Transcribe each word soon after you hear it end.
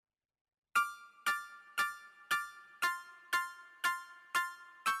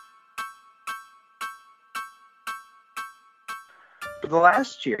For the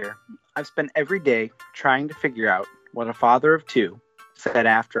last year, I've spent every day trying to figure out what a father of two said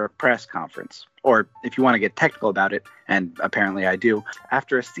after a press conference, or if you want to get technical about it, and apparently I do,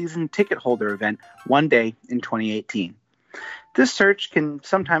 after a season ticket holder event one day in 2018. This search can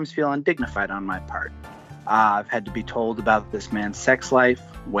sometimes feel undignified on my part. I've had to be told about this man's sex life,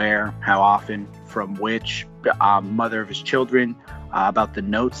 where, how often, from which, mother of his children, about the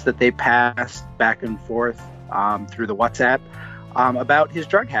notes that they passed back and forth through the WhatsApp, about his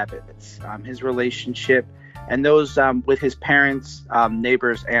drug habits, his relationship, and those with his parents,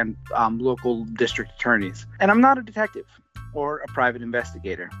 neighbors, and local district attorneys. And I'm not a detective or a private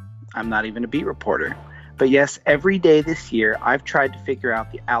investigator. I'm not even a beat reporter. But yes, every day this year, I've tried to figure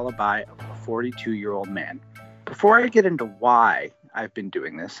out the alibi of a 42-year-old man. Before I get into why I've been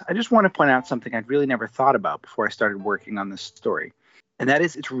doing this, I just want to point out something I'd really never thought about before I started working on this story. And that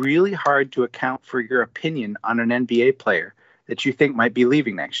is, it's really hard to account for your opinion on an NBA player that you think might be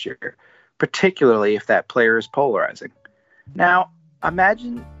leaving next year, particularly if that player is polarizing. Now,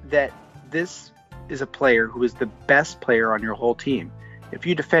 imagine that this is a player who is the best player on your whole team. If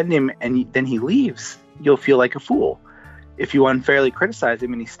you defend him and then he leaves, you'll feel like a fool. If you unfairly criticize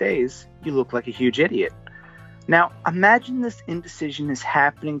him and he stays, you look like a huge idiot. Now, imagine this indecision is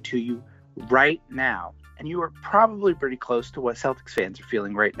happening to you right now, and you are probably pretty close to what Celtics fans are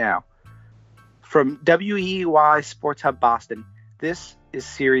feeling right now. From WEEY Sports Hub Boston, this is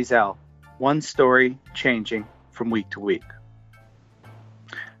Series L, one story changing from week to week.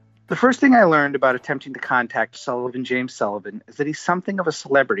 The first thing I learned about attempting to contact James Sullivan, is that he's something of a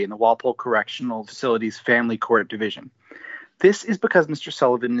celebrity in the Walpole Correctional Facility's Family Court Division. This is because Mr.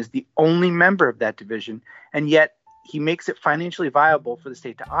 Sullivan is the only member of that division, and yet he makes it financially viable for the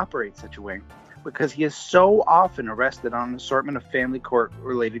state to operate such a wing, because he is so often arrested on an assortment of family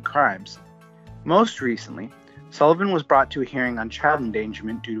court-related crimes. Most recently, Sullivan was brought to a hearing on child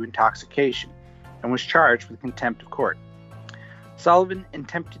endangerment due to intoxication, and was charged with contempt of court. Sullivan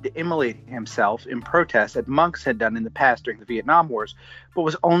attempted to immolate himself in protest, as monks had done in the past during the Vietnam Wars, but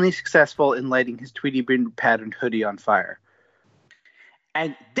was only successful in lighting his Tweety Bird patterned hoodie on fire.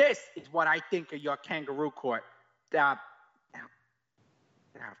 And this is what I think of your kangaroo court. Shit.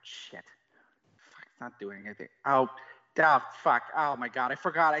 Fuck, it's not doing anything. Fuck. Oh, my God. I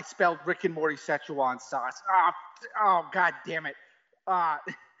forgot. I spelled Rick and Morty Szechuan sauce. God damn it.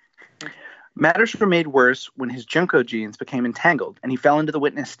 Matters were made worse when his Junko jeans became entangled and he fell into the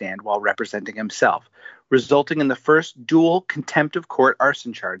witness stand while representing himself, resulting in the first dual contempt of court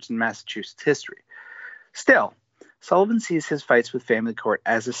arson charge in Massachusetts history. Still, Sullivan sees his fights with family court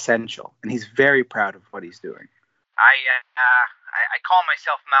as essential, and he's very proud of what he's doing. I call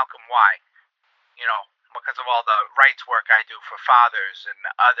myself Malcolm Y, because of all the rights work I do for fathers and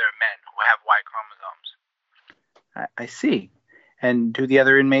other men who have Y chromosomes. I see. And do the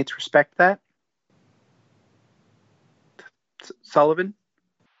other inmates respect that? Sullivan?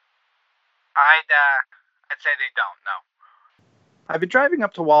 I'd say they don't, no. I've been driving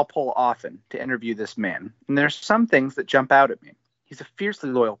up to Walpole often to interview this man, and there's some things that jump out at me. He's a fiercely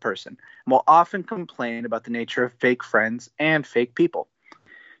loyal person, and will often complain about the nature of fake friends and fake people.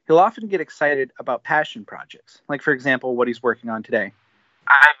 He'll often get excited about passion projects, like, for example, what he's working on today.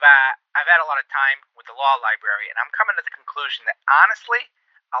 I've had a lot of time with the law library, and I'm coming to the conclusion that, honestly,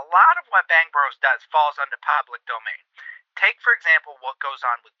 a lot of what Bang Bros does falls under public domain. Take, for example, what goes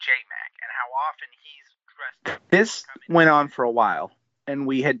on with J-Mac, and how often he's dressed up. This went on for a while, and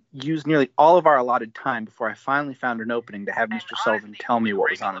we had used nearly all of our allotted time before I finally found an opening to have Mr. Sullivan tell me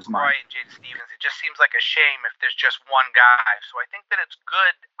what was on his mind. And Jada Stevens, it just seems like a shame if there's just one guy, so I think that it's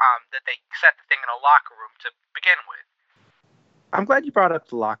good that they set the thing in a locker room to begin with. I'm glad you brought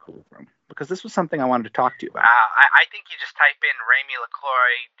up the locker room, because this was something I wanted to talk to you about. I think you just type in Ramey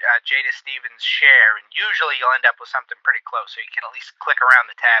LaCroix, Jada Stevens share, and usually you'll end up with something pretty close, so you can at least click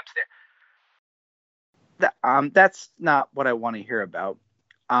around the tabs there. That's not what I want to hear about.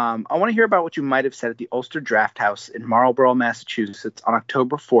 I want to hear about what you might have said at the Ulster Draft House in Marlborough, Massachusetts on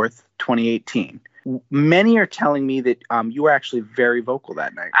October 4th, 2018. Many are telling me that you were actually very vocal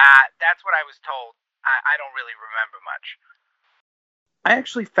that night. That's what I was told. I don't really remember much. I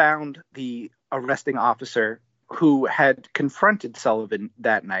actually found the arresting officer who had confronted Sullivan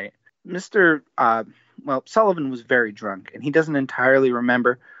that night. Sullivan was very drunk, and he doesn't entirely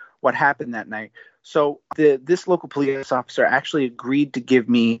remember what happened that night. So this local police officer actually agreed to give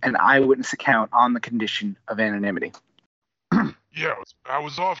me an eyewitness account on the condition of anonymity. Yeah, I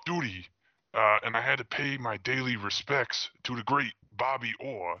was off duty, and I had to pay my daily respects to the great Bobby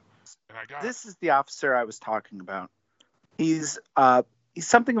Orr. This is the officer I was talking about. He's he's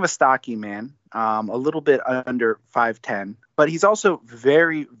something of a stocky man, a little bit under 5'10", but he's also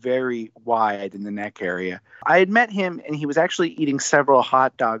very, very wide in the neck area. I had met him, and he was actually eating several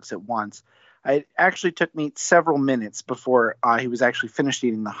hot dogs at once. It actually took me several minutes before he was actually finished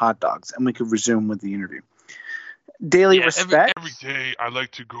eating the hot dogs, and we could resume with the interview. Daily respect. Every day I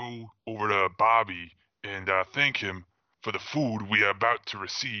like to go over to Bobby and thank him for the food we are about to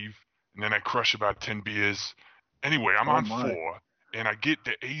receive, and then I crush about 10 beers. Anyway, I'm on 4, and I get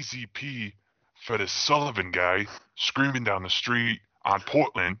the AZP for the Sullivan guy screaming down the street on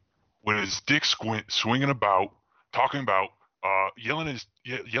Portland with his dick swinging about, talking about, yelling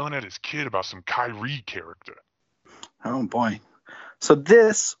at his kid about some Kyrie character. Oh, boy. So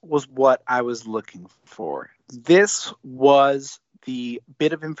this was what I was looking for. This was the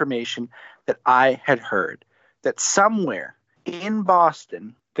bit of information that I had heard, that somewhere in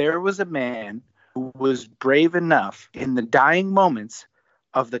Boston, there was a man who was brave enough in the dying moments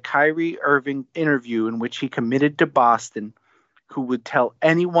of the Kyrie Irving interview in which he committed to Boston, who would tell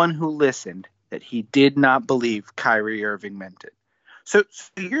anyone who listened that he did not believe Kyrie Irving meant it. So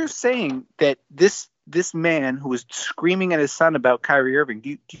you're saying that this man who was screaming at his son about Kyrie Irving, do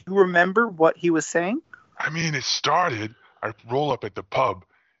you remember what he was saying? I mean, it started, I roll up at the pub,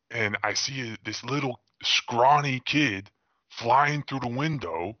 and I see this little scrawny kid flying through the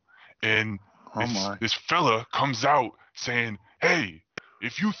window, and this fella comes out saying, hey,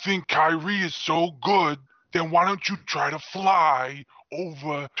 if you think Kyrie is so good, then why don't you try to fly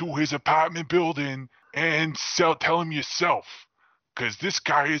over to his apartment building and tell him yourself? Because this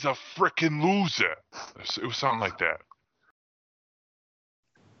guy is a frickin' loser. It was something like that.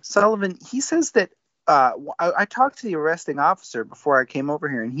 Sullivan, he says that I talked to the arresting officer before I came over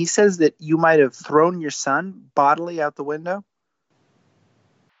here, and he says that you might have thrown your son bodily out the window.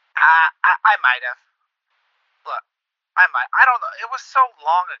 I might have. Look, I might. I don't know. It was so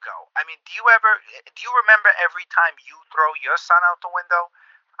long ago. I mean, do you remember every time you throw your son out the window?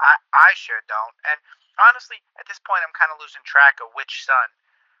 I sure don't. And honestly, at this point, I'm kind of losing track of which son.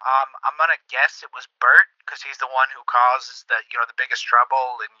 I'm gonna guess it was Bert, because he's the one who causes the biggest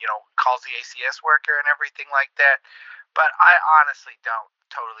trouble and calls the ACS worker and everything like that. But I honestly don't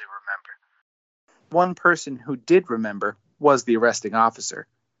totally remember. One person who did remember was the arresting officer.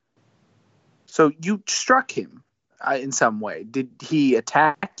 So you struck him in some way. Did he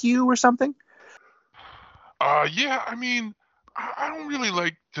attack you or something? Yeah. I mean, I don't really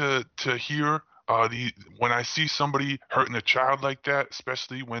like to hear when I see somebody hurting a child like that,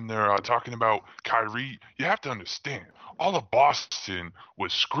 especially when they're talking about Kyrie. You have to understand, all of Boston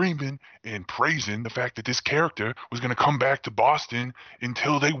was screaming and praising the fact that this character was going to come back to Boston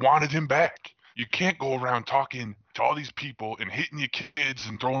until they wanted him back. You can't go around talking to all these people and hitting your kids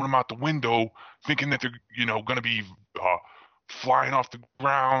and throwing them out the window, thinking that they're going to be flying off the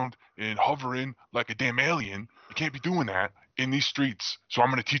ground and hovering like a damn alien. You can't be doing that in these streets. So I'm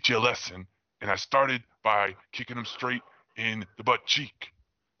going to teach you a lesson. And I started by kicking him straight in the butt cheek.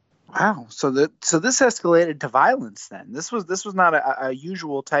 Wow. So this escalated to violence then. This was not a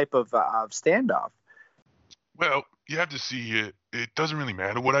usual type of standoff. Well, you have to see it. It doesn't really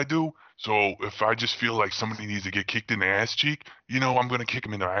matter what I do. So if I just feel like somebody needs to get kicked in the ass cheek, I'm going to kick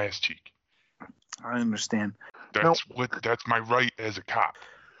him in the ass cheek. I understand. That's my right as a cop.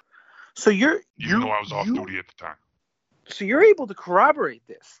 So even though I was off duty at the time. So you're able to corroborate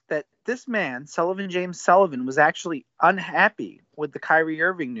that this man, Sullivan James Sullivan, was actually unhappy with the Kyrie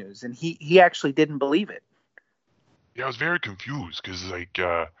Irving news, and he actually didn't believe it. Yeah, I was very confused because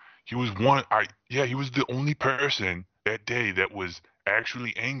he was he was the only person that day that was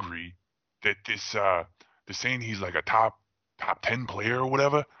actually angry that they're saying he's like a top 10 player or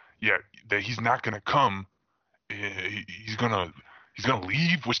whatever. Yeah, that he's not gonna come. He's gonna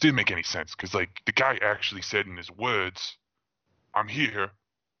leave, which didn't make any sense because like the guy actually said in his words, "I'm here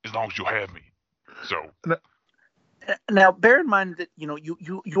as long as you have me." So now, bear in mind that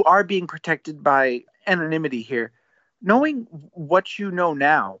you are being protected by anonymity here. Knowing what you know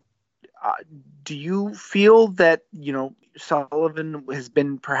now, do you feel that Sullivan has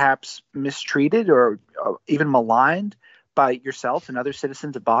been perhaps mistreated or even maligned by yourself and other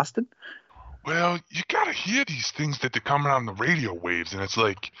citizens of Boston? Well, you gotta hear these things that they're coming on the radio waves, and it's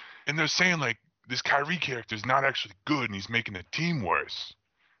like, and they're saying like this Kyrie character is not actually good, and he's making the team worse.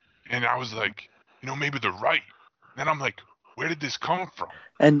 And I was like, maybe they're right. And I'm like, where did this come from?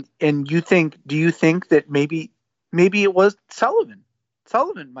 And do you think that maybe it was Sullivan?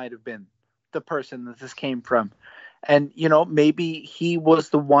 Sullivan might have been the person that this came from, and maybe he was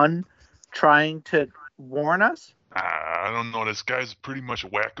the one trying to warn us. I don't know. This guy's pretty much a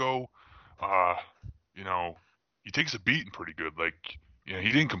wacko. He takes a beating pretty good. Like,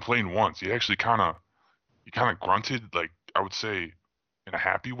 he didn't complain once. He actually kind of grunted, like I would say, in a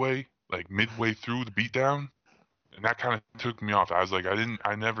happy way, like midway through the beatdown, and that kind of took me off. I was like,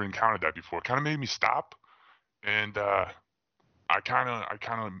 I never encountered that before. It kind of made me stop, and I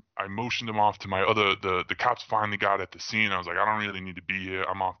motioned him off to my other. The cops finally got at the scene. I was like, I don't really need to be here.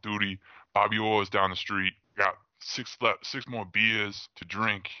 I'm off duty. Bobby Orr is down the street. Got six more beers to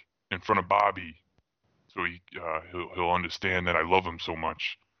drink in front of Bobby, so he'll understand that I love him so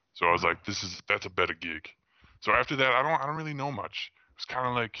much. So I was like, that's a better gig. So after that, I don't really know much. It's kind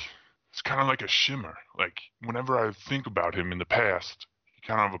of like a shimmer. Like whenever I think about him in the past, he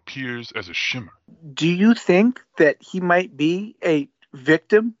kind of appears as a shimmer. Do you think that he might be a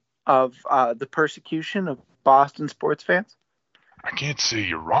victim of the persecution of Boston sports fans? I can't say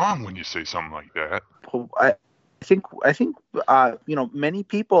you're wrong when you say something like that. Well, I think many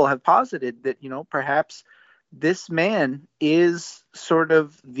people have posited that perhaps this man is sort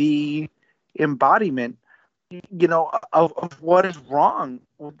of the embodiment of what is wrong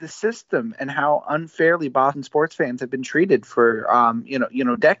with the system and how unfairly Boston sports fans have been treated for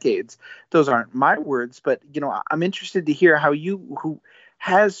decades. Those aren't my words, but I'm interested to hear how you, who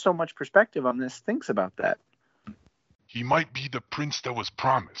has so much perspective on this, thinks about that. He might be the prince that was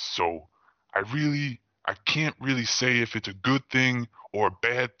promised, so I can't really say if it's a good thing or a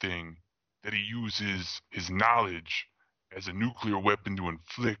bad thing that he uses his knowledge as a nuclear weapon to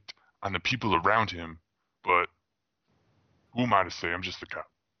inflict on the people around him. But who am I to say? I'm just a cop.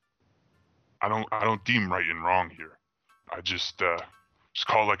 I don't deem right and wrong here. I just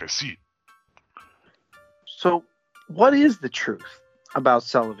call it like I see it. So, what is the truth about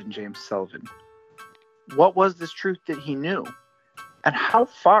James Sullivan? What was this truth that he knew? And how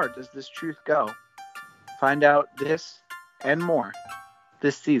far does this truth go? Find out this and more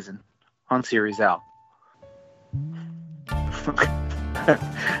this season on Series L.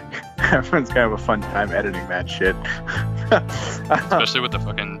 Everyone's gonna have a fun time editing that shit. Especially with the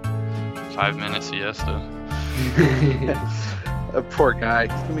fucking 5-minute siesta. A poor guy.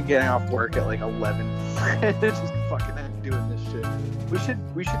 He's gonna be getting off work at like 11. Just fucking doing this shit.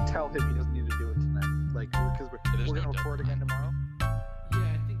 We should tell him he doesn't need to do it tonight. Like, because we're gonna record again tomorrow. Yeah,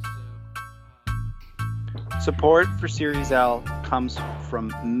 I think so. Support for Series L comes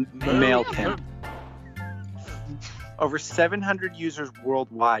from MailPimp. Over 700 users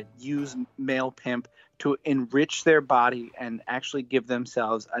worldwide use MailPimp to enrich their body and actually give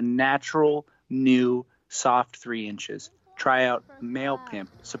themselves a natural, new, soft 3 inches. Try out MailPimp,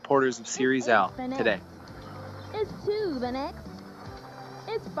 supporters of Series L, today. It's 2 the next.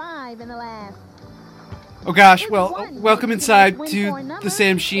 It's 5 in the last. Oh gosh, well, welcome inside to the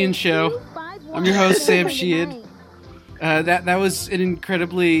Sam Sheehan Show. I'm your host, Sam Sheehan. That was an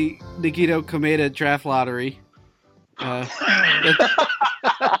incredibly Nagito Komeda draft lottery.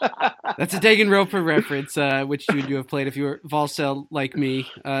 That's a Danganronpa reference, which you would have played if you were Volcel like me.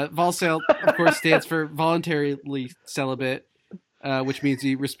 Volcel, of course, stands for voluntarily celibate, which means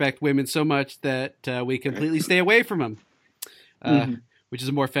we respect women so much that we completely stay away from them, which is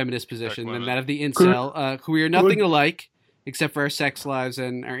a more feminist position than that of the incel, who we are nothing alike except for our sex lives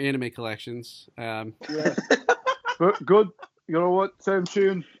and our anime collections. Yeah. But good. You know what, Sam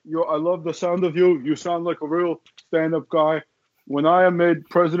Sheehan? I love the sound of you. You sound like a real stand-up guy. When I am made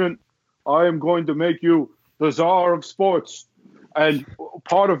president, I am going to make you the czar of sports. And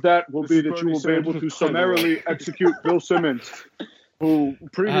part of that will be that you will be able to summarily execute Bill Simmons, who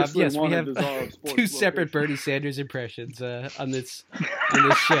previously wanted the czar of sports. Two separate Bernie Sanders impressions on this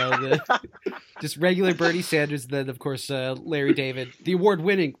show. Just regular Bernie Sanders, then, of course, Larry David, the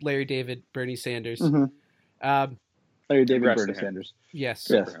award-winning Larry David Bernie Sanders. Mm-hmm. Larry David Bernie Sanders.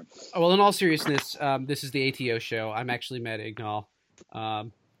 Yes. Well, in all seriousness, this is the ATO show. I'm actually Matt Ignall.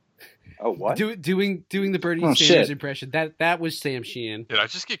 What? Doing the Bernie Sanders impression. That was Sam Sheehan. Did I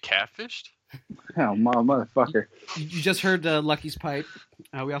just get catfished? Oh, motherfucker. You just heard Lucky's pipe.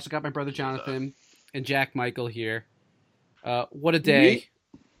 We also got my brother Jonathan and Jack Michael here. What a day.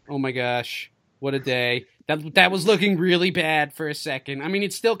 Oh my gosh. What a day. That was looking really bad for a second. I mean,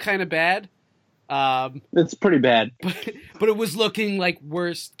 it's still kind of bad. It's pretty bad, but it was looking like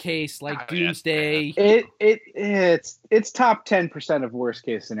worst case, like doomsday. It's top 10% of worst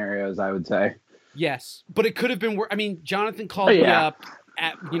case scenarios, I would say. Yes, but it could have been worse. I mean, Jonathan called me up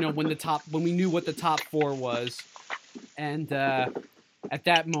at when we knew what the top 4 was, and at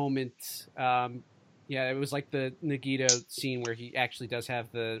that moment, it was like the Nagito scene where he actually does have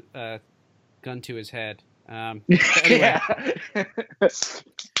the gun to his head. Anyway.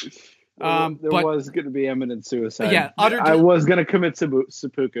 There but was going to be imminent suicide. Yeah, I was going to commit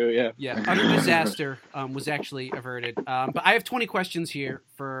seppuku. Yeah. yeah, utter disaster was actually averted. But I have 20 questions here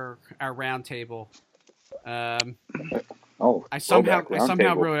for our round table. I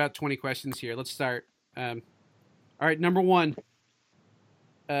somehow wrote out 20 questions here. Let's start. All right, number one.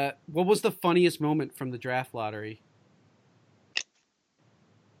 What was the funniest moment from the draft lottery?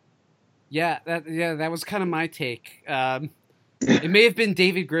 Yeah, that was kind of my take. It may have been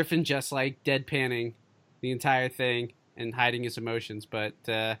David Griffin just like deadpanning the entire thing and hiding his emotions, but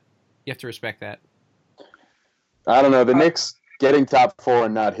you have to respect that. I don't know. The Knicks getting top 4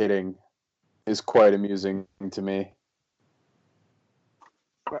 and not hitting is quite amusing to me.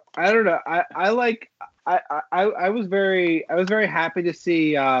 I don't know. I was very happy to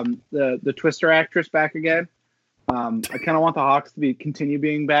see the Twister actress back again. I kind of want the Hawks to continue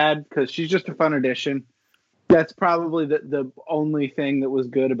being bad because she's just a fun addition. That's probably the only thing that was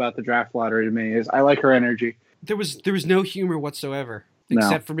good about the draft lottery to me is I like her energy. There was no humor whatsoever,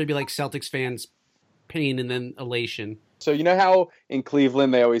 except for maybe like Celtics fans' pain and then elation. So you know how in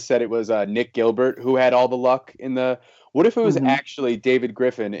Cleveland they always said it was Nick Gilbert who had all the luck in the. What if it was actually David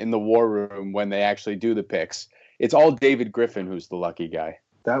Griffin in the war room when they actually do the picks? It's all David Griffin who's the lucky guy.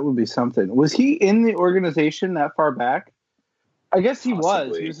 That would be something. Was he in the organization that far back? I guess he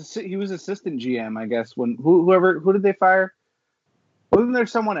Possibly. was. He was assistant GM. I guess when who did they fire? Wasn't there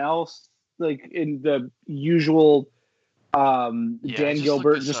someone else like in the usual Dan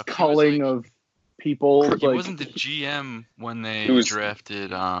Gilbert just culling of people? He wasn't the GM when they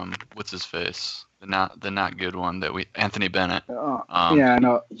drafted what's his face, the not good one that Anthony Bennett. Yeah, I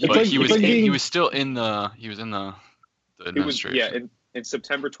know. But he was still in the administration. In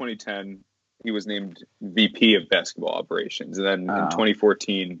September 2010, he was named VP of basketball operations, and then in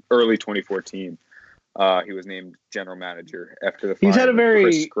 2014, early 2014, he was named general manager after the firing of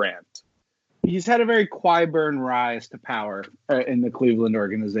Chris Grant. He's had a very Clyburn rise to power in the Cleveland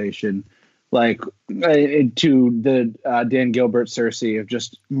organization, like to the Dan Gilbert Cersei of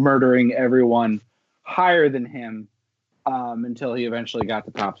just murdering everyone higher than him until he eventually got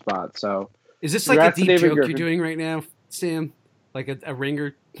the top spot. So, is this like a deep joke you're doing right now, Sam? Like a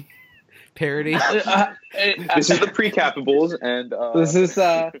Ringer parody? This is the pre-captables, and this is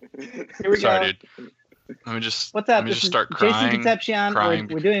here we Sorry, go. dude. Let me just What's up? Let me just start Jason crying. Concepcion.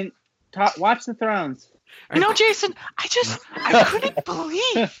 We're doing Watch the Thrones. You know, Jason, I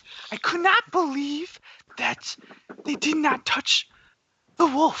could not believe that they did not touch the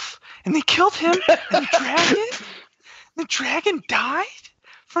wolf, and they killed him, and the dragon died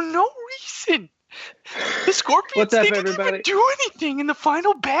for no reason. The Scorpions didn't even do anything in the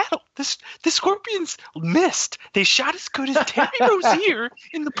final battle. The Scorpions missed. They shot as good as Terry Rozier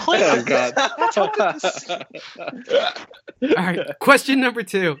in the playoffs. Oh, God. All right, question number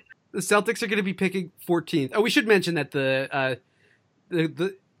 2. The Celtics are going to be picking 14th. Oh, we should mention that the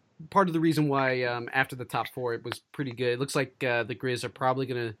part of the reason why after the top 4 it was pretty good. It looks like the Grizz are probably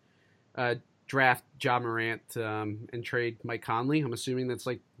going to draft Ja Morant and trade Mike Conley. I'm assuming that's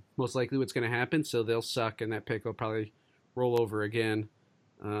like most likely what's going to happen. So they'll suck, and that pick will probably roll over again.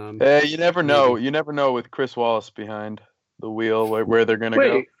 You never know. You never know with Chris Wallace behind the wheel where they're going to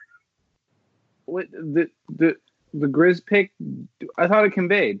go. What the Grizz pick? I thought it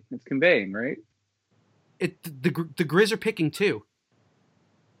conveyed. It's conveying, right? The Grizz are picking 2.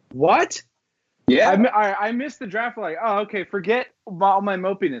 What? Yeah. I missed the draft. Like, oh, okay. Forget all my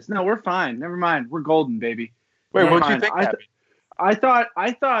mopiness. No, we're fine. Never mind. We're golden, baby. Wait, what do you think? I thought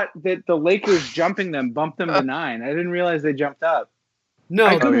that the Lakers jumping them bumped them to 9. I didn't realize they jumped up. No,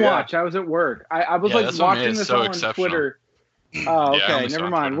 I couldn't watch. I was at work. I was watching this on Twitter. Oh, okay. Never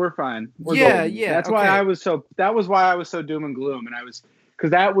mind. We're fine. We're golden. That's why I was so. That was why I was so doom and gloom, and I was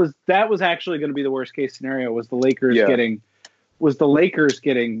because that was actually going to be the worst case scenario. Was the Lakers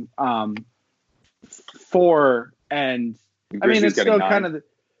getting 4 and I mean it's still 9. Kind of.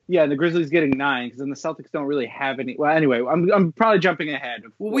 The Grizzlies getting 9 because then the Celtics don't really have any. Well, anyway, I'm probably jumping ahead.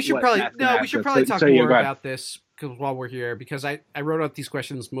 Well, we should probably talk more about this while we're here because I wrote out these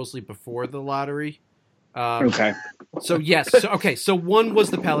questions mostly before the lottery. Okay. So yes. So 1 was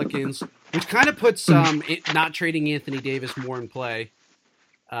the Pelicans, which kind of puts not trading Anthony Davis more in play.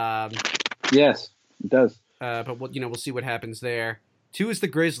 Yes, it does. But we'll see what happens there. 2 is the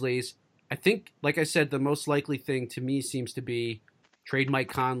Grizzlies. I think, like I said, the most likely thing to me seems to be trade Mike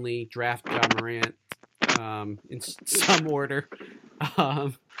Conley, draft Ja Morant in some order.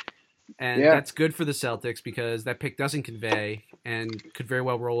 That's good for the Celtics because that pick doesn't convey and could very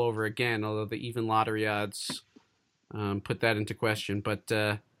well roll over again, although the even lottery odds put that into question. But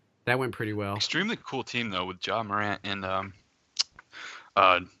that went pretty well. Extremely cool team, though, with Ja Morant and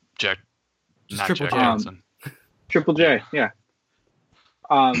Just Triple J. Triple J, yeah.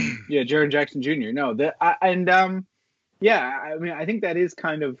 Jaren Jackson Jr. No, I mean, I think that is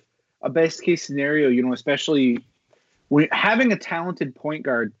kind of a best case scenario, especially when having a talented point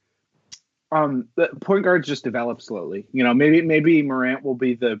guard. The point guards just develop slowly. Maybe Morant will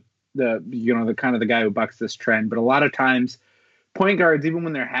be the kind of the guy who bucks this trend, but a lot of times point guards, even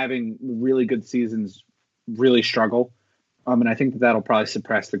when they're having really good seasons, really struggle. And I think that'll probably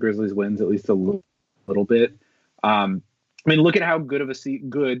suppress the Grizzlies' wins at least a little bit. I mean, look at how good of a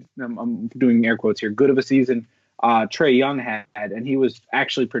I'm doing air quotes here, good of a season Trae Young had, and he was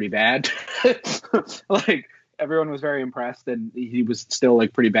actually pretty bad. Like, everyone was very impressed, and he was still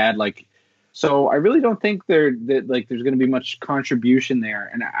like pretty bad. Like, so I really don't think there's going to be much contribution there,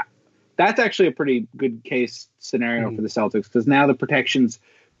 and that's actually a pretty good case scenario for the Celtics, because now the protections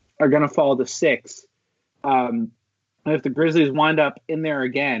are going to fall to 6. If the Grizzlies wind up in there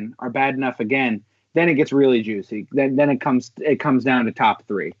again, are bad enough again, then it gets really juicy. Then it comes down to top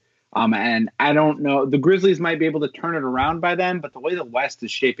 3. And I don't know. The Grizzlies might be able to turn it around by then, but the way the West is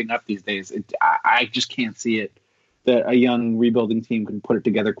shaping up these days, I just can't see it that a young rebuilding team can put it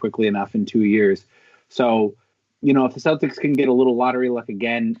together quickly enough in 2 years. So, if the Celtics can get a little lottery luck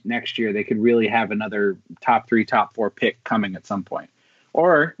again next year, they could really have another top 3, top 4 pick coming at some point.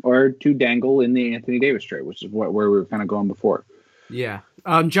 Or to dangle in the Anthony Davis trade, which is where we were kind of going before. Yeah.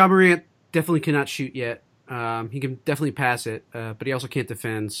 Ja Morant definitely cannot shoot yet. He can definitely pass it, but he also can't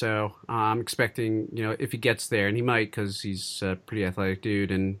defend. So I'm expecting, if he gets there, and he might because he's a pretty athletic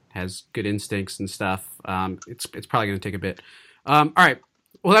dude and has good instincts and stuff, it's probably going to take a bit. All right.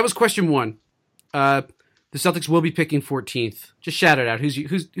 Well, that was question 1. The Celtics will be picking 14th. Just shout it out. Who's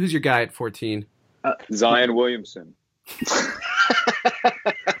your guy at 14? Zion Williamson.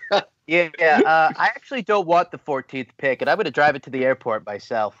 I actually don't want the 14th pick, and I'm going to drive it to the airport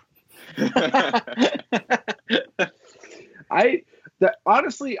myself.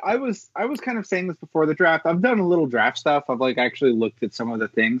 Honestly, I was kind of saying this before the draft. I've done a little draft stuff. I've actually looked at some of the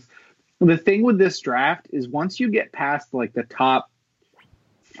things. The thing with this draft is once you get past the top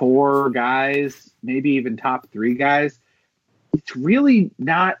 4 guys, maybe even top 3 guys, it's really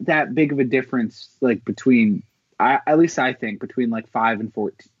not that big of a difference between at least I think between 5 and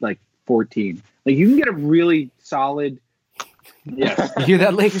 14. You can get a really solid. Yes. You hear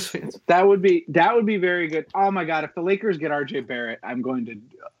that, Lakers fans? That would be very good. Oh my God, if the Lakers get RJ Barrett, I'm going to.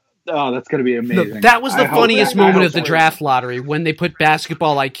 Oh, that's going to be amazing. That was the funniest moment of the draft lottery when they put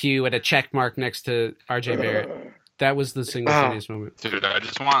basketball IQ at a check mark next to RJ Barrett. That was the single funniest moment. Dude, I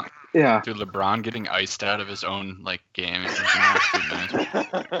just want dude, LeBron getting iced out of his own game.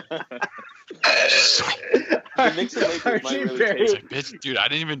 Bitch, dude, I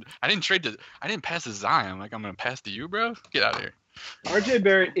didn't pass to Zion. I'm gonna pass to you, bro. Get out of here. RJ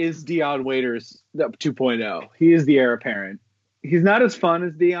Barrett is Dion Waiters 2.0. He is the heir apparent. He's not as fun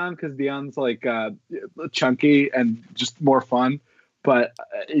as Dion because Dion's chunky and just more fun. But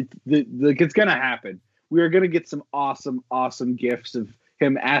it's gonna happen. We are gonna get some awesome gifts of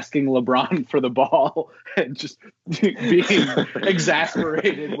him asking LeBron for the ball and just being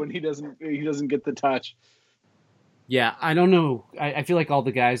exasperated when he doesn't get the touch. Yeah, I don't know. I feel like all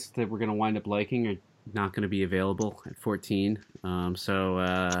the guys that we're going to wind up liking are not going to be available at 14.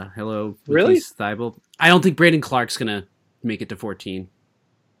 Hello, really? Thibault. I don't think Brandon Clark's going to make it to 14.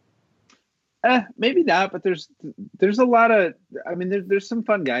 Maybe not, but there's a lot of. I mean, there's some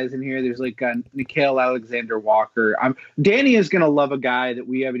fun guys in here. There's Nickeil Alexander-Walker. Danny is gonna love a guy that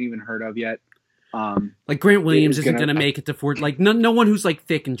we haven't even heard of yet. Grant Williams isn't gonna make it to 14. No one who's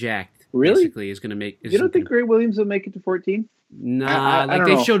thick and jacked. Really? Basically, is gonna make. You don't think Grant Williams will make it to 14? Nah,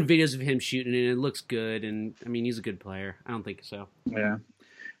 they showed videos of him shooting and it looks good, and I mean he's a good player. I don't think so. Yeah.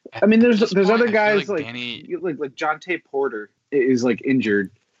 I mean, there's other guys Danny... like Jonte Porter is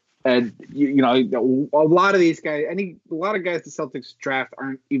injured. And a lot of these guys, a lot of guys the Celtics draft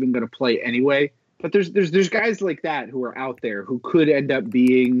aren't even going to play anyway. But there's guys like that who are out there who could end up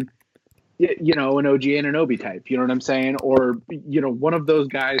being, an OG Anunoby type. You know what I'm saying? Or one of those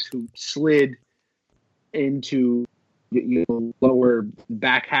guys who slid into lower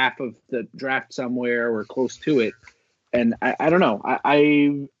back half of the draft somewhere or close to it. And I don't know.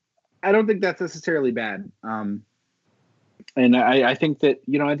 I don't think that's necessarily bad. And I think that,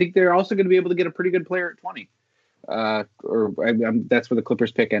 I think they're also going to be able to get a pretty good player at 20. That's where the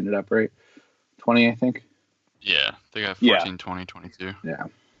Clippers pick ended up, right? 20, I think. Yeah, they got 14, 20, 22. Yeah.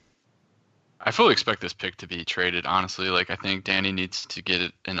 I fully expect this pick to be traded, honestly. I think Danny needs to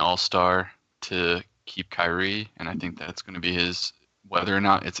get an all-star to keep Kyrie, and I think that's going to be his, whether or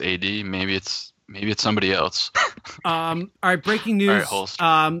not it's AD, maybe it's somebody else. All right, breaking news. All right,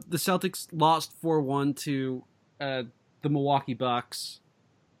 Holster. The Celtics lost 4-1 to the Milwaukee Bucks.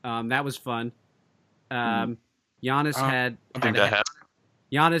 That was fun. Giannis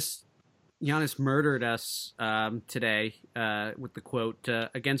Giannis murdered us today with the quote,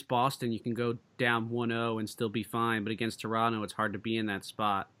 against Boston, you can go down 1-0 and still be fine, but against Toronto, it's hard to be in that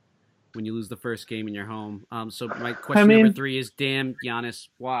spot when you lose the first game in your home. So my question number 3 is, damn, Giannis,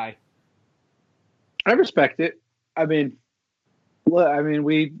 why? I respect it. I mean,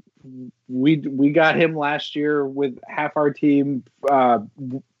 we got him last year with half our team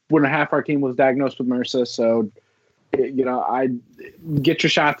when half our team was diagnosed with MRSA. So, I get your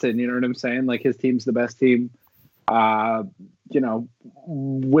shots in. You know what I'm saying? Like, his team's the best team.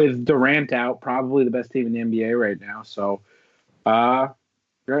 With Durant out, probably the best team in the NBA right now. So, I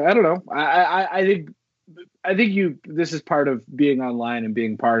don't know. I think this is part of being online and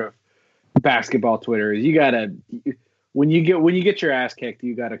being part of basketball Twitter. Is you gotta, when you get your ass kicked,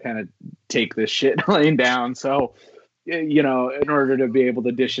 you gotta kind of take this shit laying down. So, in order to be able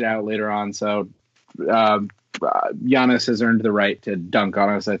to dish it out later on. So, Giannis has earned the right to dunk on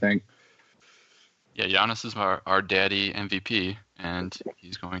us, I think. Yeah, Giannis is our daddy MVP, and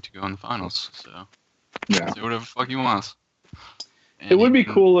he's going to go in the finals. So, yeah, do whatever the fuck he wants. And it would be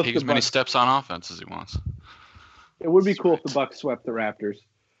cool if take the as many Bucks, steps on offense as he wants. It would be cool if the Bucks swept the Raptors.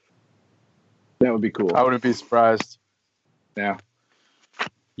 That would be cool. I wouldn't be surprised. Yeah.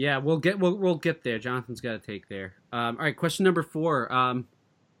 Yeah, we'll get there. Jonathan's got to take there. All right, question number 4.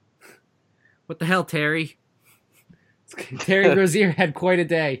 What the hell, Terry? Terry Rozier had quite a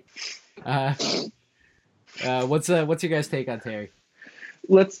day. What's your guys' take on Terry?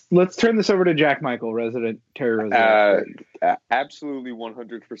 Let's turn this over to Jack Michael, resident Terry Rozier. Absolutely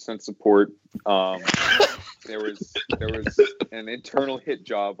 100% support. There was an internal hit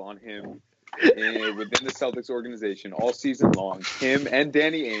job on him within the Celtics organization all season long. Him and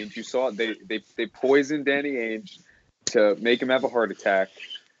Danny Ainge, you saw they poisoned Danny Ainge to make him have a heart attack,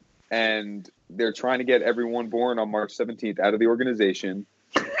 and they're trying to get everyone born on March 17th out of the organization.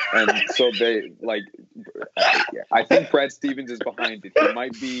 And so I think Brad Stevens is behind it. He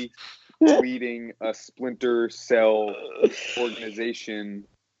might be leading a splinter cell organization,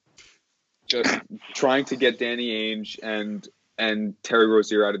 just trying to get Danny Ainge and Terry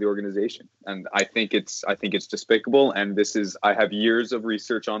Rozier out of the organization. And I think it's despicable. And I have years of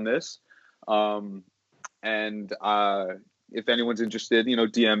research on this. If anyone's interested,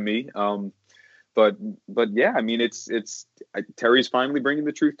 DM me. But yeah, I mean, Terry's finally bringing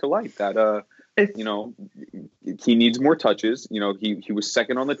the truth to light that, he needs more touches. He was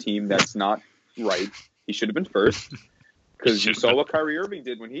second on the team. That's not right. He should have been first, because you saw what Kyrie Irving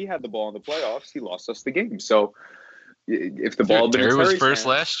did when he had the ball in the playoffs. He lost us the game. So if the ball had been Terry was Terry's first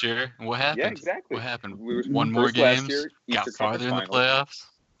hands, last year. What happened? Yeah, exactly. What happened? We won more first last games, year, got Eastern farther in the Conference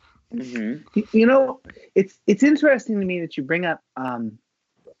playoffs. Mm-hmm. It's interesting to me that you bring up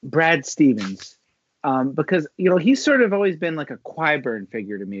Brad Stevens, because he's sort of always been like a Clyburn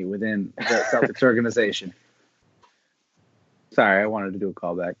figure to me within the Celtics organization. Sorry, I wanted to do a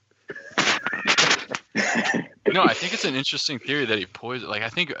callback. No, I think it's an interesting theory that he poisoned. Like, I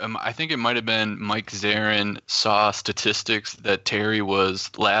think it might have been Mike Zarin saw statistics that Terry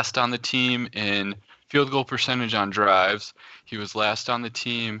was last on the team in field goal percentage on drives. He was last on the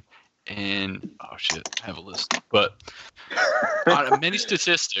team in I have a list, but on many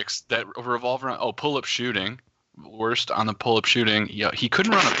statistics that revolve around pull-up shooting, worst on the pull-up shooting. Yeah, he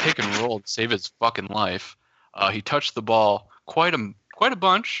couldn't run a pick and roll to save his fucking life. He touched the ball quite a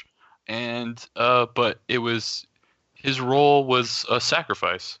bunch. And but his role was a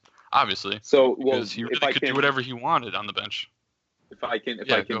sacrifice, obviously. So, because he really could do whatever he wanted on the bench. If I can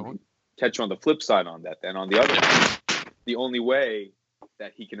catch you on the flip side on that, then on the other hand, the only way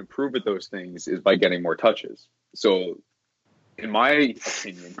that he can improve at those things is by getting more touches. So, in my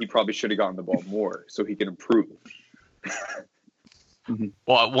opinion, he probably should have gotten the ball more so he can improve. Mm-hmm.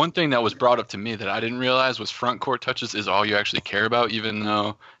 Well, one thing that was brought up to me that I didn't realize was front court touches is all you actually care about, even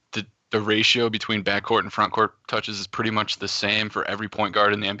though the ratio between backcourt and front court touches is pretty much the same for every point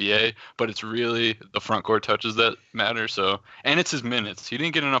guard in the NBA, but it's really the front court touches that matter. So, and it's his minutes. He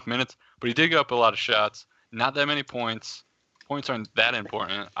didn't get enough minutes, but he did get up a lot of shots. Not that many points. Points aren't that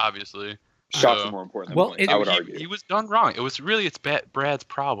important, obviously. Shots are more important than points, I would argue. He was done wrong. It's Brad's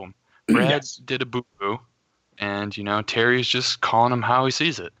problem. Brad did a boo-boo, and, Terry's just calling him how he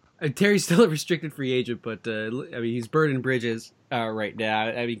sees it. Terry's still a restricted free agent, but he's burning bridges right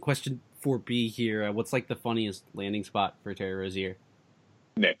now. Question 4B here. What's like the funniest landing spot for Terry Rozier?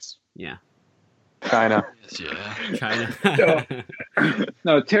 Knicks. Yeah. China. Yeah. China.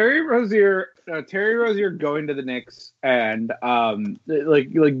 No, Terry Rozier going to the Knicks and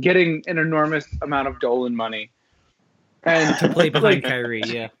like getting an enormous amount of Dolan money and to play behind Kyrie,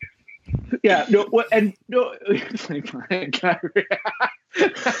 yeah. Yeah, no, what and no play behind Kyrie.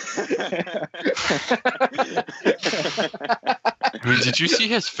 Did you see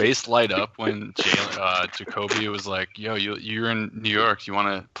his face light up when Jacoby was like, "Yo, you're in New York. You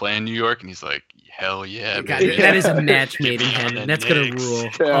want to play in New York?" And he's like, "Hell yeah, God, baby." that is a match made in heaven. That's gonna rule.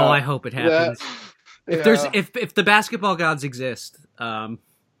 Yeah. Oh, I hope it happens. If the basketball gods exist,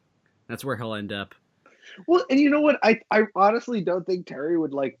 that's where he'll end up. Well, and you know what? I honestly don't think Terry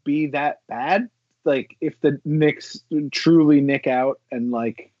would like be that bad. Like if the Knicks truly nick out and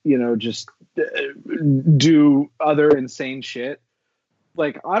like, you know, just do other insane shit.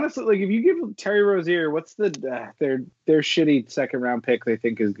 Like honestly, like if you give Terry Rozier, what's their shitty second round pick they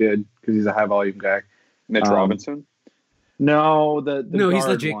think is good because he's a high volume guy. Mitch Robinson? No, he's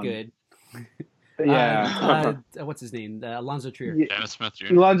legit one. Good. Yeah. What's his name? Alonzo Trier. Yeah. Dennis Smith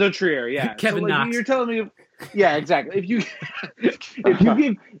Jr. Alonzo Trier, yeah. Kevin so, like, Knox. You're telling me, yeah, exactly. If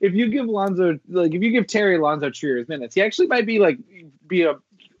you give Lonzo, like if you give Terry Alonzo Trier's minutes, he actually might be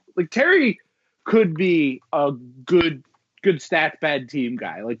Terry could be a good stats bad team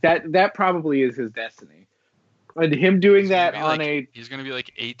guy. Like that probably is his destiny. And him doing that on he's gonna be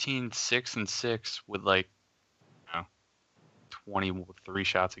like 18, 6 and 6 with like 23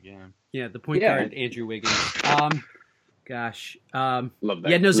 shots a game. Yeah, the point guard Andrew Wiggins. Gosh. Love that.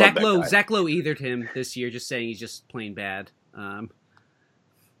 Yeah, no, Zach Lowe ethered him this year, just saying he's just playing bad. Anyway.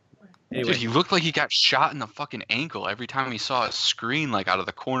 Dude, he looked like he got shot in the fucking ankle every time he saw a screen like out of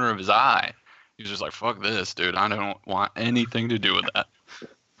the corner of his eye. He was just like, "Fuck this, dude. I don't want anything to do with that."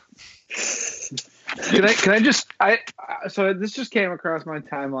 Can I just so this just came across my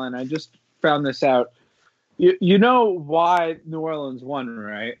timeline. I just found this out. You know why New Orleans won,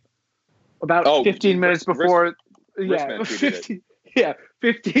 right? About 15 minutes before. 15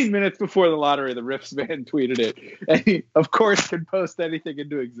 minutes before the lottery, the Riffs man tweeted it. And he, of course, can post anything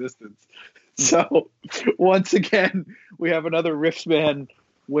into existence. So, once again, we have another Riffs man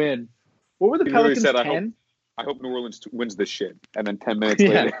win. What were the Pelicans, 10? I hope New Orleans wins this shit. And then 10 minutes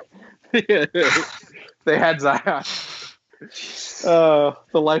later. They had Zion. The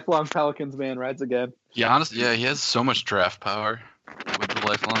lifelong Pelicans man rides again. Yeah, honestly, he has so much draft power with the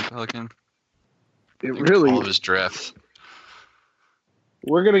lifelong Pelican. It really all of his drafts.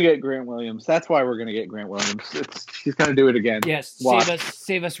 We're gonna get Grant Williams. That's why we're gonna get Grant Williams. He's gonna do it again. Yes,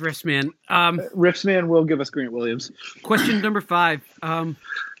 save us, Riffs man. Riffs man will give us Grant Williams. Question number 5.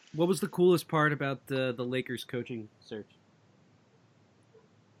 What was the coolest part about the Lakers coaching search?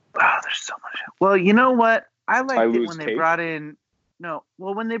 Oh, there's so much. Well, you know what? I liked it when they Kate? brought in. No,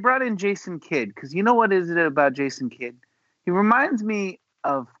 well, when they brought in Jason Kidd, because you know what is it about Jason Kidd? He reminds me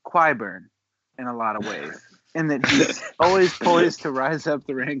of Clyburn in a lot of ways, in that he's always poised to rise up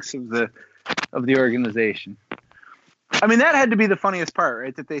the ranks of the organization. I mean, that had to be the funniest part,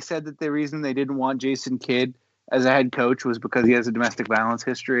 right? That they said that the reason they didn't want Jason Kidd as a head coach was because he has a domestic violence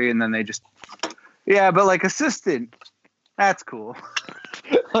history, and then they just, but like assistant, that's cool.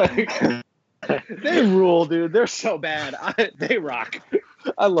 Like, they rule, dude. They're so bad. They rock.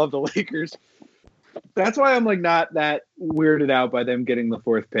 I love the Lakers. That's why I'm like not that weirded out by them getting the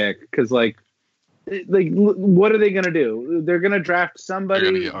 4th pick, because like what are they gonna do? They're gonna draft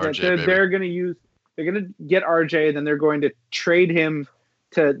somebody that they're gonna use. They're gonna get RJ, and then they're going to trade him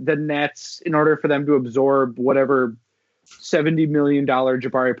to the Nets in order for them to absorb whatever $70 million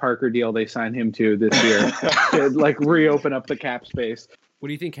Jabari Parker deal they signed him to this year to like reopen up the cap space. What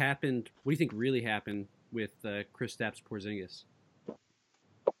do you think happened? What do you think really happened with Kristaps Porzingis?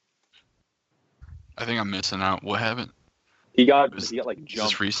 I think I'm missing out. What happened? He got like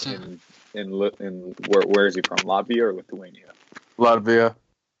jumped recent? in where is he from? Latvia or Lithuania? Latvia.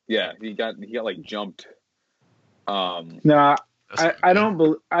 Yeah, he got like jumped. No, I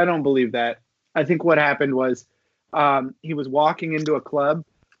don't believe that. I think what happened was he was walking into a club,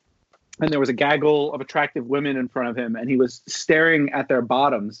 and there was a gaggle of attractive women in front of him, and he was staring at their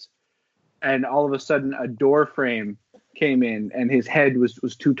bottoms, and all of a sudden a door frame came in, and his head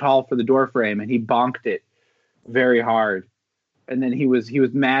was too tall for the door frame, and he bonked it very hard. And then he was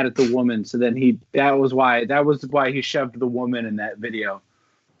mad at the woman, so then that was why he shoved the woman in that video,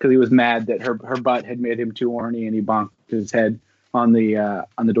 because he was mad that her butt had made him too horny, and he bonked his head on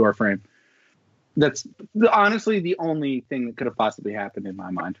the door frame. That's honestly the only thing that could have possibly happened in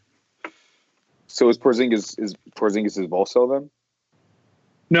my mind. So is Porzingis Volso then?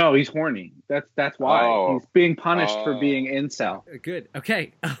 No, he's horny. That's why he's being punished for being incel. Good.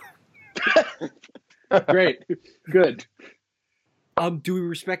 Okay. Great. Good. Do we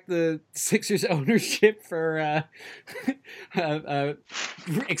respect the Sixers ownership for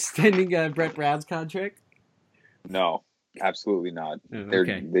extending Brett Brown's contract? No, absolutely not.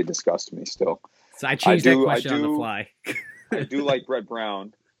 Okay. They disgust me still. So I changed that question on the fly. I do like Brett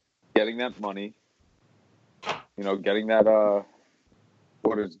Brown getting that money. Getting that.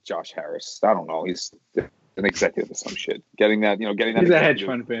 What is Josh Harris? I don't know. He's an executive or some shit. Getting that. Getting that. He's a hedge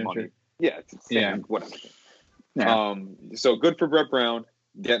fund manager. Money. Yeah. It's insane. Whatever. Yeah. So good for Brett Brown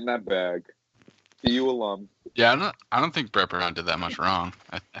getting that bag. BU alum. Yeah, I don't think Brett Brown did that much wrong.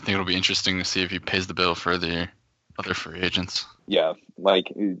 I think it'll be interesting to see if he pays the bill for the other free agents. Yeah,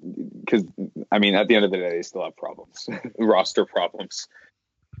 because at the end of the day, they still have problems, roster problems.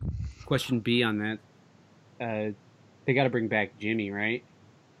 Question B on that. They got to bring back Jimmy, right?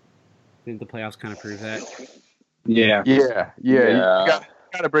 Didn't the playoffs kind of prove that? Yeah. You got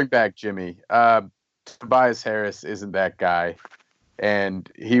to bring back Jimmy. Tobias Harris isn't that guy, and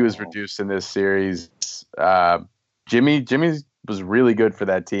he was reduced in this series. Jimmy was really good for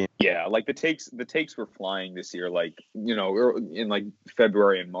that team. Yeah, the takes were flying this year. In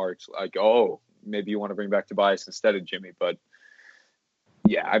February and March, maybe you want to bring back Tobias instead of Jimmy, but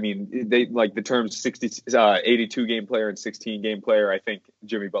yeah, they the terms 82 game player and 16 game player. I think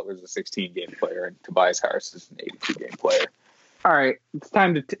Jimmy Butler's a 16 game player and Tobias Harris is an 82 game player. All right, it's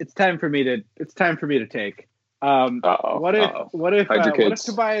time for me to take. What if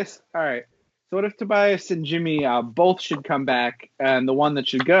Tobias? All right, so what if Tobias and Jimmy both should come back, and the one that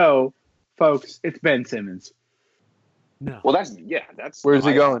should go, folks, it's Ben Simmons. No. Well, that's where's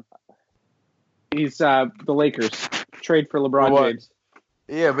he going? He's the Lakers. Trade for LeBron James.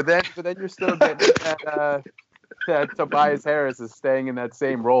 Yeah, but then you're still getting that Tobias Harris is staying in that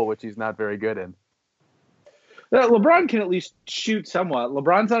same role, which he's not very good in. LeBron can at least shoot somewhat.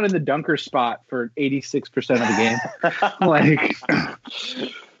 LeBron's not in the dunker spot for 86% of the game.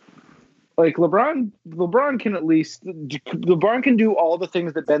 LeBron can at least do all the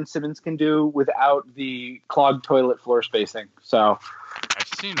things that Ben Simmons can do without the clogged toilet floor spacing. So I've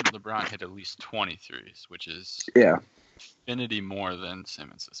seen LeBron hit at least 20 threes, which is infinity more than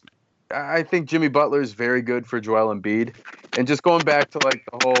Simmons has made. I think Jimmy Butler is very good for Joel Embiid, and just going back to the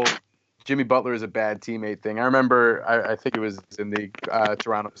whole Jimmy Butler is a bad teammate thing. I remember, I think it was in the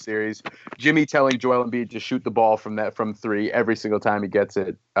Toronto series, Jimmy telling Joel Embiid to shoot the ball from three every single time he gets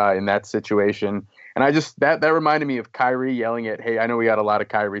it in that situation. And I just that reminded me of Kyrie yelling at, hey, I know we got a lot of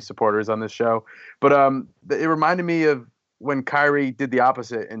Kyrie supporters on this show, but it reminded me of when Kyrie did the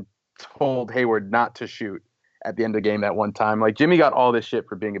opposite and told Hayward not to shoot at the end of the game that one time. Jimmy got all this shit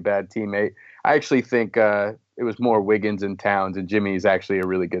for being a bad teammate. I actually think it was more Wiggins and Towns, and Jimmy is actually a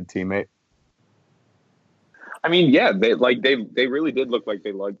really good teammate. They really did look like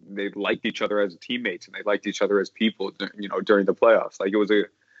they liked each other as teammates and they liked each other as people, during the playoffs. It was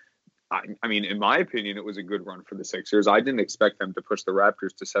in my opinion, it was a good run for the Sixers. I didn't expect them to push the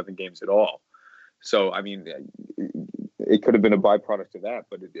Raptors to 7 games at all. So, it could have been a byproduct of that,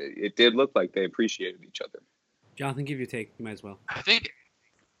 but it did look like they appreciated each other. Jonathan, give your take. You might as well. I think.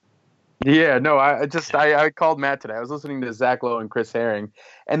 Yeah, no, I called Matt today. I was listening to Zach Lowe and Chris Herring,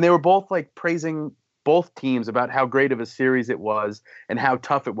 and they were both praising both teams about how great of a series it was and how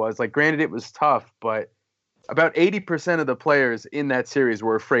tough it was. Granted, it was tough, but about 80% of the players in that series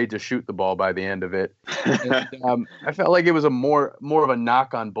were afraid to shoot the ball by the end of it. And, I felt like it was a more of a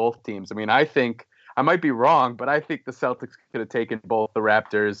knock on both teams. I think I might be wrong, but I think the Celtics could have taken both the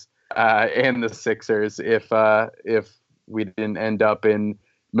Raptors and the Sixers if we didn't end up in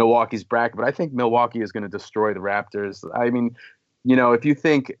Milwaukee's bracket. But I think Milwaukee is going to destroy the Raptors. If you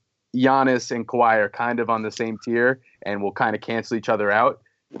think Giannis and Kawhi are kind of on the same tier and will kind of cancel each other out,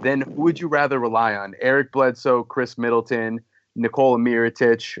 then who would you rather rely on? Eric Bledsoe, Chris Middleton, Nikola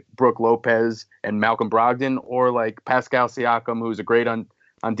Mirotic, Brooke Lopez, and Malcolm Brogdon, or Pascal Siakam, who's a great on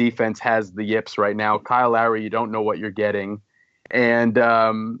defense, has the yips right now. Kyle Lowry, you don't know what you're getting. And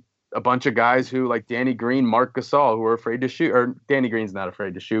a bunch of guys who Danny Green, Marc Gasol, who are afraid to shoot. Or Danny Green's not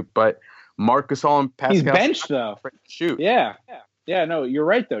afraid to shoot, but Marc Gasol and Pascal he's benched, though. Afraid to shoot. Yeah, no, you're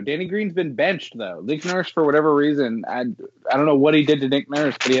right, though. Danny Green's been benched, though. Nick Nurse, for whatever reason, I don't know what he did to Nick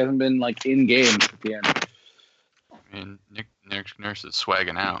Nurse, but he hasn't been, in games at the end. Nick Nurse is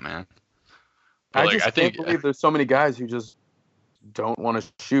swagging out, man. But I can't believe there's so many guys who just don't want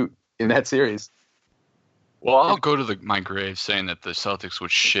to shoot in that series. Well, I'll go to my grave saying that the Celtics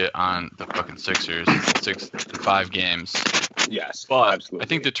would shit on the fucking Sixers 5 games. Yes, but absolutely. I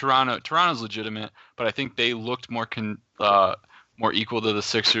think Toronto's legitimate, but I think they looked more equal to the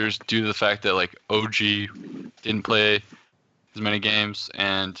Sixers due to the fact that OG didn't play as many games,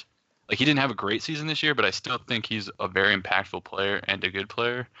 and like he didn't have a great season this year, but I still think he's a very impactful player and a good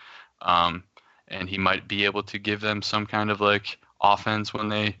player. And he might be able to give them some kind of like offense when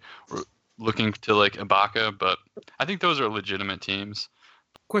they were looking to like Ibaka, but I think those are legitimate teams.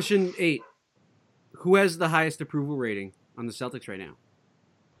 Question 8. Who has the highest approval rating on the Celtics right now?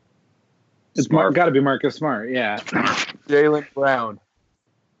 It's got to be Marcus Smart, yeah. Jaylen Brown.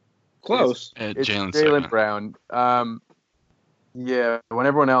 Close. It's Jaylen Brown. Yeah, when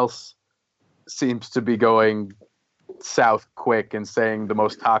everyone else seems to be going south quick and saying the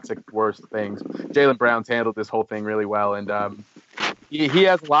most toxic, worst things, Jaylen Brown's handled this whole thing really well, and he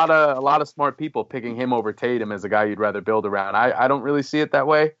has a lot of smart people picking him over Tatum as a guy you'd rather build around. I don't really see it that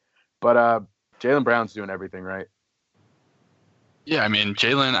way, but Jaylen Brown's doing everything right. Yeah, I mean,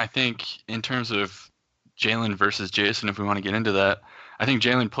 Jaylen, I think in terms of Jaylen versus Jason, if we want to get into that, I think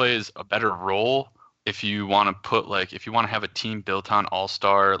Jaylen plays a better role if you want to have a team built on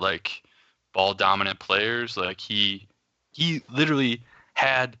all-star, like, ball dominant players. Like he literally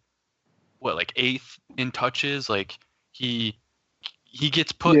had like 8th in touches. Like he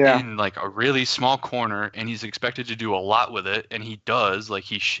gets put in like a really small corner and he's expected to do a lot with it, and he does. Like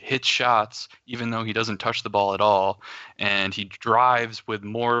he hits shots even though he doesn't touch the ball at all, and he drives with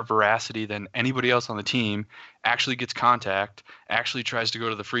more veracity than anybody else on the team, actually gets contact, actually tries to go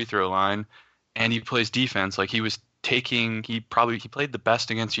to the free throw line, and he plays defense. Like he played the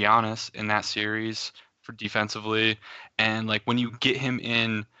best against Giannis in that series for defensively, and like when you get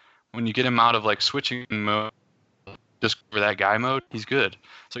him out of like switching mode just for that guy mode, he's good.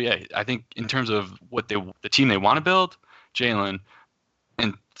 So yeah, I think in terms of the team they want to build, Jaylen,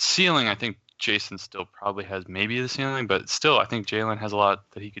 and ceiling, I think Jason still probably has maybe the ceiling, but still I think Jaylen has a lot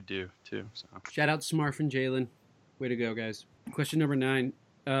that he could do too. So shout out Smarf and Jaylen, way to go, guys. Question number 9.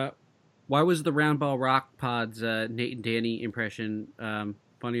 Why was the Round Ball Rock Pod's Nate and Danny impression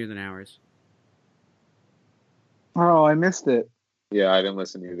funnier than ours? Oh, I missed it. Yeah, I didn't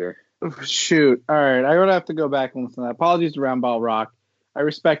listen either. Shoot. All right, I would have to go back and listen to that. Apologies to Round Ball Rock. I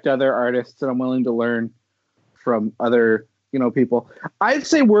respect other artists, and I'm willing to learn from other, people. I'd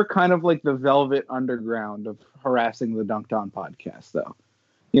say we're kind of like the Velvet Underground of harassing the Dunked On podcast, though.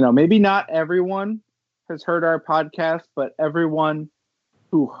 Maybe not everyone has heard our podcast, but everyone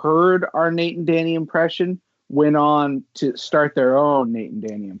who heard our Nate and Danny impression went on to start their own Nate and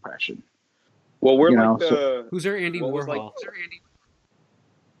Danny impression. Well, we're like who's our Andy Warhol?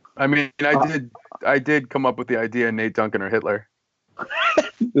 I mean, I did come up with the idea, Nate Duncan or Hitler.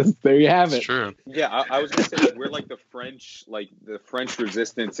 There you have it. It's true. Yeah, I was gonna say we're like the French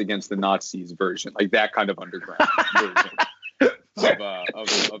resistance against the Nazis version, like that kind of underground version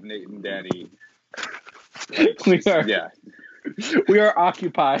of Nate and Danny. We are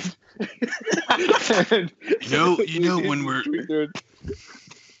occupied. You know when we're.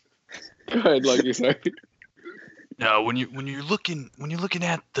 Go ahead, Lucky. Sorry. No, when you're looking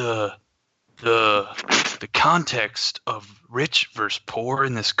at the context of rich versus poor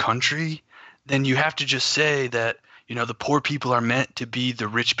in this country, then you have to just say that the poor people are meant to be the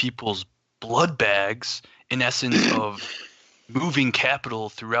rich people's blood bags, in essence of moving capital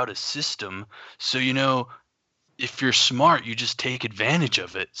throughout a system. So if you're smart, you just take advantage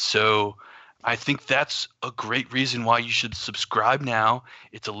of it. So I think that's a great reason why you should subscribe now.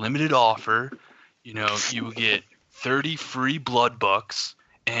 It's a limited offer. You will get 30 free blood bucks,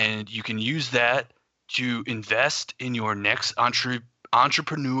 and you can use that to invest in your next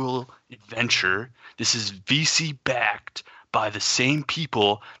entrepreneurial adventure. This is VC backed by the same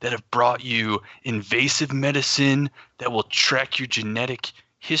people that have brought you invasive medicine that will track your genetic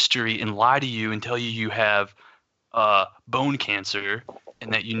history and lie to you and tell you have bone cancer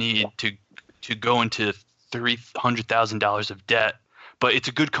and that you need to go into $300,000 of debt. But it's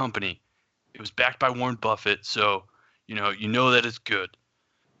a good company. It was backed by Warren Buffett, so you know that it's good.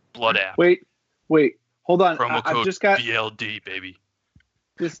 Blood app. Wait, hold on. Promo code I've just got BLD, baby.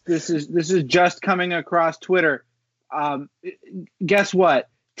 This is just coming across Twitter. Guess what?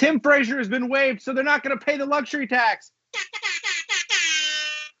 Tim Frazier has been waived, so they're not going to pay the luxury tax.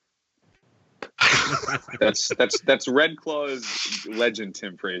 That's Red Claw's legend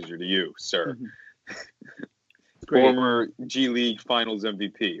Tim Frazier to you, sir. Former G League Finals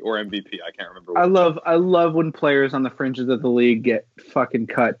MVP or MVP, I can't remember. I love when players on the fringes of the league get fucking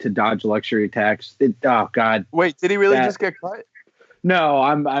cut to dodge luxury tax. Oh God! Wait, did he really just get cut? No,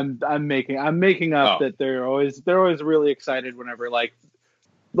 I'm making up that they're always really excited whenever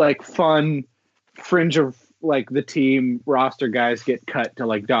like fun fringe of like the team roster guys get cut to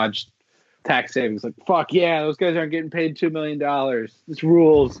like dodge tax savings. Like fuck yeah, those guys aren't getting paid $2 million. This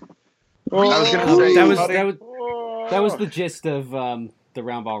rules. I was gonna say that was the gist of the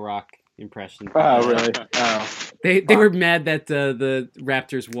Round Ball Rock impression. Oh, really? Oh. They were mad that the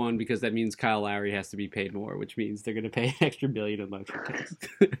Raptors won because that means Kyle Lowry has to be paid more, which means they're going to pay an extra $1 million in luxury tax.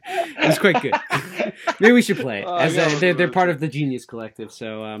 It's quite good. Maybe we should play it. They're part of the Genius Collective,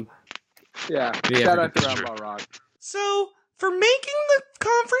 so yeah. Shout out to Round Ball Rock. So for making the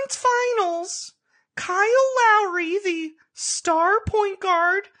conference finals, Kyle Lowry, the star point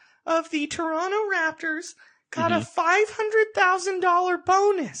guard of the Toronto Raptors, got a $500,000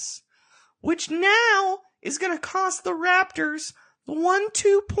 bonus, which now is going to cost the Raptors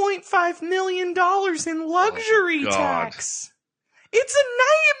 $2.5 million in luxury tax. It's a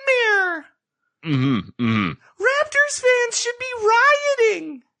nightmare. Raptors fans should be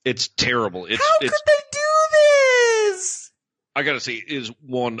rioting. It's terrible. How could they do this? I gotta say, it is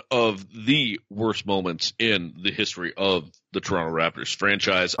one of the worst moments in the history of the Toronto Raptors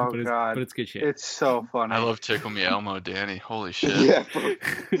franchise. Oh, God. But it's good shit. It's so funny. I love Tickle Me Elmo, Danny. Holy shit. Yeah.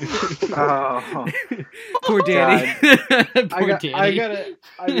 Poor Danny. Poor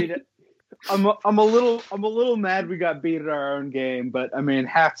Danny. I'm a little mad we got beat at our own game, but I mean,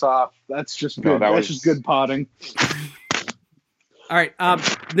 hats off. That's just good. That's just good potting. All right.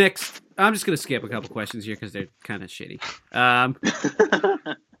 Next, I'm just gonna skip a couple questions here because they're kind of shitty. All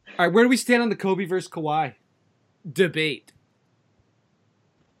right, where do we stand on the Kobe versus Kawhi debate?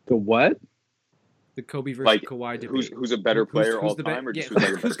 The what? The Kobe versus Kawhi debate. Who's a better player all time, or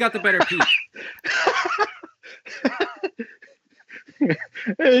who's got the better peak?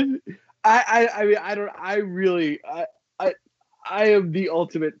 I am the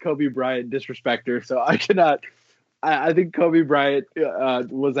ultimate Kobe Bryant disrespecter, so I cannot. I think Kobe Bryant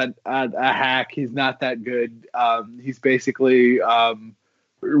was a hack. He's not that good. He's basically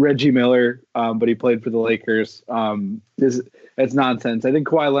Reggie Miller, but he played for the Lakers. It's nonsense. I think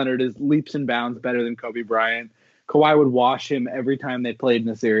Kawhi Leonard is leaps and bounds better than Kobe Bryant. Kawhi would wash him every time they played in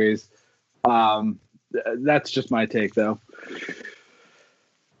a series. That's just my take, though.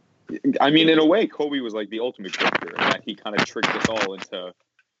 I mean, in a way, Kobe was like the ultimate character, and that he kind of tricked us all into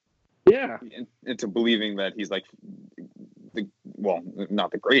believing that he's like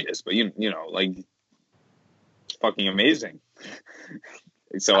not the greatest, but you know, like fucking amazing.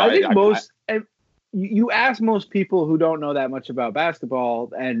 So I think you ask most people who don't know that much about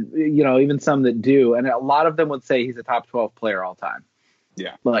basketball, and you know, even some that do, and a lot of them would say he's a top 12 player all time.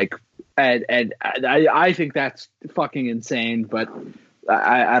 Yeah, like, and I think that's fucking insane, but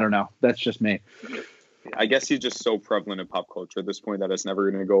I don't know. That's just me. I guess he's just so prevalent in pop culture at this point that it's never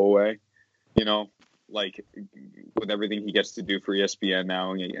going to go away. You know, like with everything he gets to do for ESPN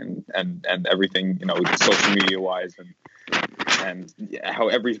now, and everything, you know, social media wise, and how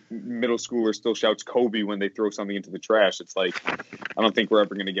every middle schooler still shouts Kobe when they throw something into the trash. It's like, I don't think we're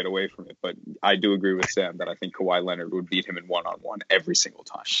ever going to get away from it. But I do agree with Sam that I think Kawhi Leonard would beat him in one-on-one every single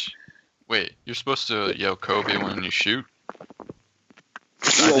time. Wait, you're supposed to yell Kobe when you shoot?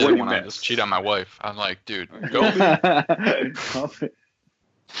 I did when I just cheat on my wife. I'm like, dude, Kobe.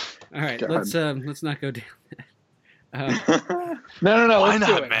 All right, God. Let's not go down that. No. Why let's not,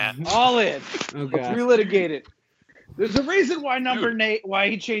 do it. man? All in. Oh, God. Let's relitigate it. There's a reason why why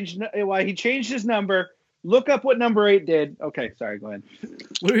he changed his number. Look up what number 8 did. Okay, sorry, go ahead.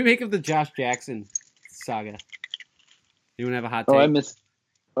 What do we make of the Josh Jackson saga? Anyone have a hot take?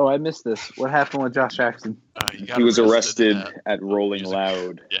 I missed this. What happened with Josh Jackson? He was arrested at Rolling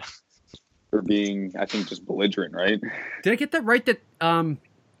Loud. Yeah. For being, I think, just belligerent, right? Did I get that right? That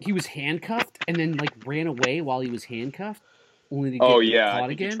he was handcuffed and then like ran away while he was handcuffed, only to get caught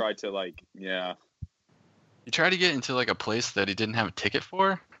again. He tried to He tried to get into like a place that he didn't have a ticket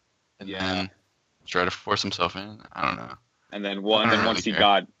for, and then try to force himself in. I don't know. And then once he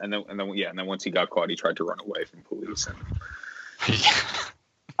got caught, he tried to run away from police.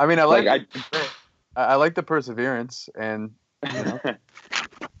 I mean, I like the perseverance, and you know.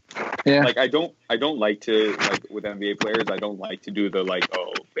 Yeah. Like I don't like to, like with NBA players, I don't like to do the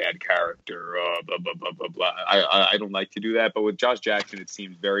bad character, blah blah blah blah blah. I don't like to do that. But with Josh Jackson, it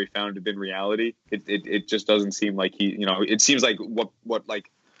seems very founded in reality. It just doesn't seem like he, you know, it seems like what like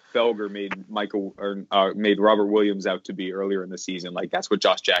Felger made Robert Williams out to be earlier in the season. Like that's what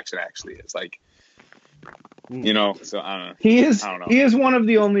Josh Jackson actually is. Like, you know, so I don't know. He is one of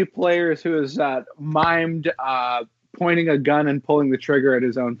the only players who has mimed pointing a gun and pulling the trigger at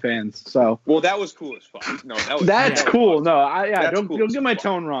his own fans. So that was cool as fuck. No, that's cool. Awesome. No, don't get my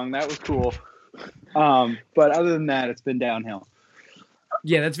tone wrong. That was cool. But other than that, it's been downhill.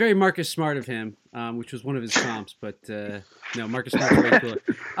 Yeah, that's very Marcus Smart of him, which was one of his comps. But no, Marcus Smart's way cooler.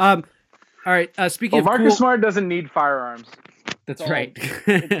 All right. Speaking of Marcus Smart doesn't need firearms. That's right.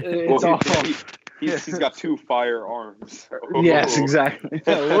 It's all. He's got 2 firearms. Yes, exactly.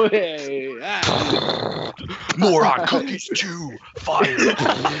 Moron cookies chew fire.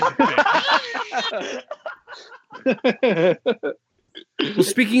 Well,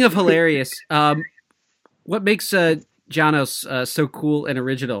 speaking of hilarious, what makes Janos so cool and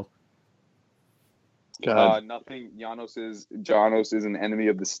original? Nothing. Janos is an enemy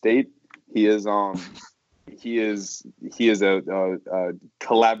of the state. He is a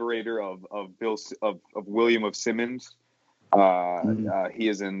collaborator of William of Simmons. He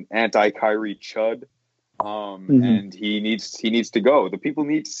is an anti-Kyrie chud. And he needs to go. The people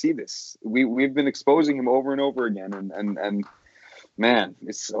need to see this. We've been exposing him over and over again, and man,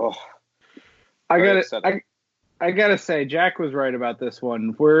 it's I gotta say, Jack was right about this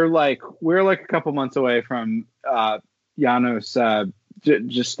one. We're like a couple months away from Janos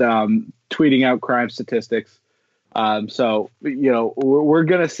just tweeting out crime statistics. So we're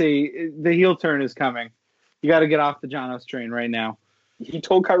gonna see the heel turn is coming. You got to get off the Janos train right now. He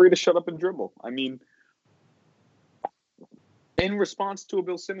told Kyrie to shut up and dribble. I mean, in response to a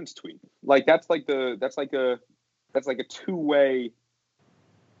Bill Simmons tweet, like that's like a two-way.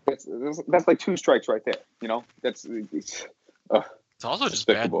 That's like 2 strikes right there. It's also just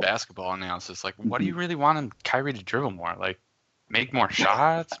bad basketball analysis. Like, what do you really want Kyrie to dribble more? Like, make more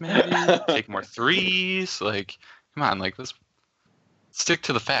shots, maybe take more threes. Like, come on, like let's stick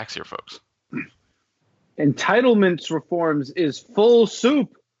to the facts here, folks. Entitlements reforms is full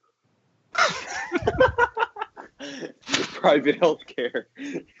soup. Private health care,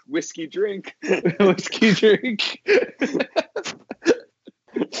 whiskey drink.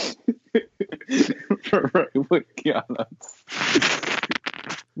 Right with Giannis.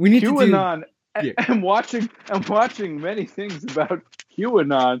 We need QAnon. to do. Yeah. I'm watching many things about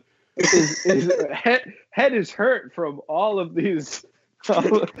QAnon. His head is hurt from all of these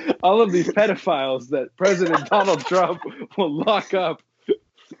pedophiles that President Donald Trump will lock up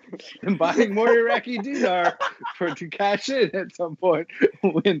and buying more Iraqi dinar to cash in at some point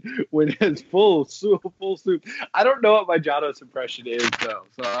when it's full soup. I don't know what my Janos impression is though,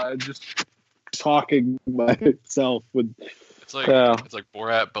 so I'm just talking myself with. It's like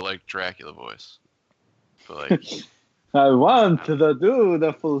Borat, but like Dracula voice. But like. I want to do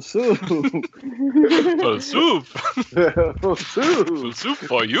the full soup. Full soup. Full soup. Full soup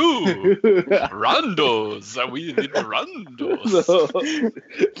for you. Randos. We need randos.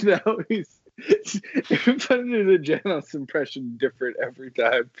 No, he's putting the Janos impression different every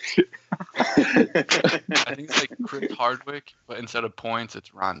time. I think it's like Chris Hardwick, but instead of points, it's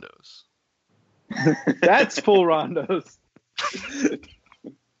rondos. That's full rondos.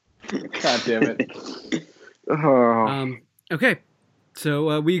 God damn it. Oh. Okay,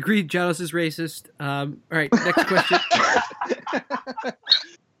 so we agreed Janos is racist. All right, next question.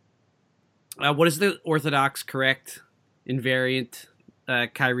 What is the orthodox, correct, invariant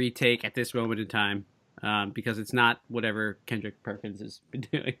Kyrie take at this moment in time? Because it's not whatever Kendrick Perkins has been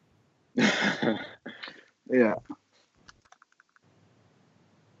doing. Yeah.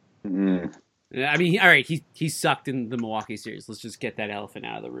 I mean, all right, he sucked in the Milwaukee series. Let's just get that elephant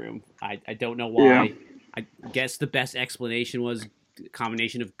out of the room. I don't know why. Yeah. I guess the best explanation was a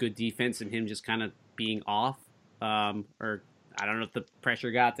combination of good defense and him just kind of being off. Or I don't know if the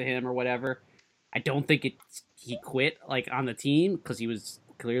pressure got to him or whatever. I don't think he quit like on the team because he was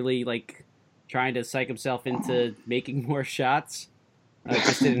clearly like trying to psych himself into making more shots. It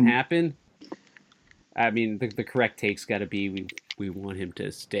just didn't happen. I mean, the correct take's got to be we want him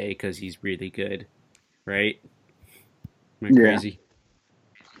to stay because he's really good, right? Am I crazy?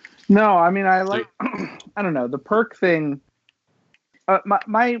 No, I mean I like. I don't know, the Perk thing.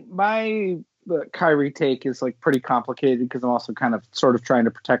 The Kyrie take is like pretty complicated because I'm also kind of sort of trying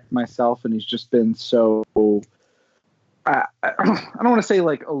to protect myself, and he's just been so. I don't want to say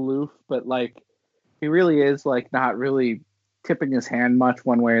like aloof, but like he really is like not really tipping his hand much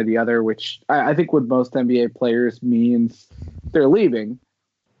one way or the other, which I think with most NBA players means they're leaving.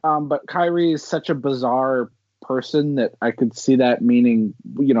 But Kyrie is such a bizarre person that I could see that meaning,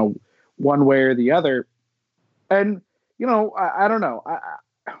 one way or the other. And, I don't know.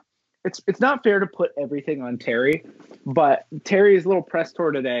 It's not fair to put everything on Terry, but Terry's little press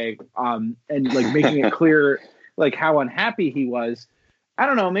tour today, and like making it clear like how unhappy he was, I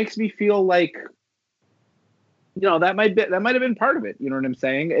don't know, makes me feel like, that might have been part of it. You know what I'm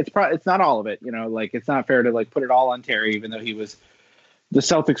saying? It's not all of it. Like it's not fair to like put it all on Terry, even though he was the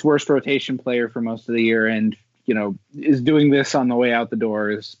Celtics' worst rotation player for most of the year, and is doing this on the way out the door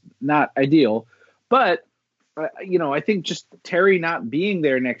is not ideal. But I think just Terry not being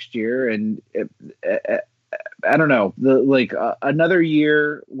there next year and I don't know, another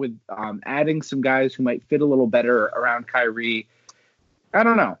year with adding some guys who might fit a little better around Kyrie. I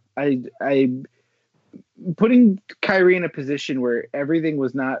don't know. I putting Kyrie in a position where everything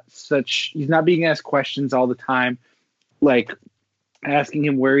was not he's not being asked questions all the time, like asking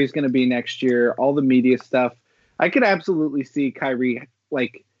him where he's going to be next year, all the media stuff. I could absolutely see Kyrie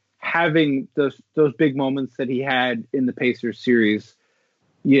like having those big moments that he had in the Pacers series,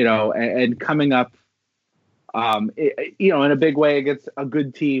 and coming up, in a big way against a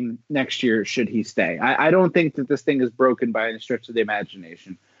good team next year should he stay. I don't think that this thing is broken by any stretch of the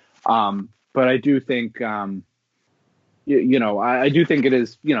imagination. But I do think, I do think it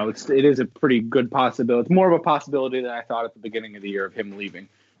is, it is a pretty good possibility. It's more of a possibility than I thought at the beginning of the year of him leaving.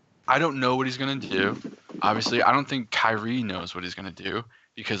 I don't know what he's going to do. Obviously, I don't think Kyrie knows what he's going to do,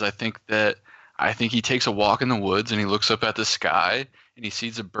 because I think he takes a walk in the woods and he looks up at the sky and he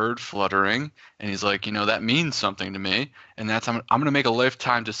sees a bird fluttering and he's like, that means something to me. And I'm going to make a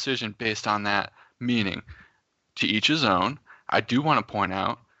lifetime decision based on that meaning. To each his own. I do want to point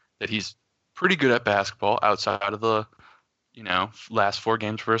out that he's pretty good at basketball outside of the, last 4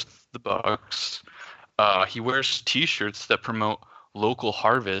 games versus the Bucks. He wears T-shirts that promote Local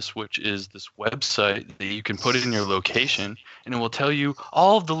Harvest, which is this website that you can put in your location, and it will tell you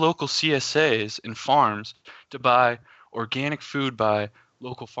all of the local CSAs and farms to buy organic food by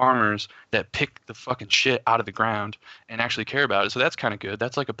local farmers that pick the fucking shit out of the ground and actually care about it. So that's kind of good.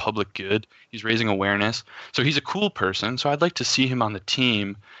 That's like a public good. He's raising awareness. So he's a cool person. So I'd like to see him on the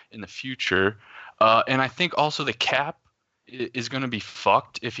team in the future. And I think also the cap is going to be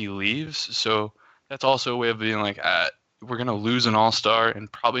fucked if he leaves. So that's also a way of being like, we're going to lose an all-star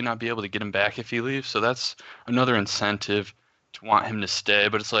and probably not be able to get him back if he leaves. So that's another incentive to want him to stay.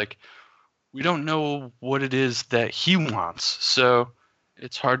 But it's like, we don't know what it is that he wants. So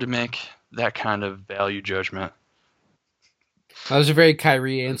it's hard to make that kind of value judgment. That was a very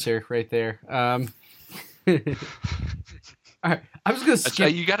Kyrie answer right there. All right, I was gonna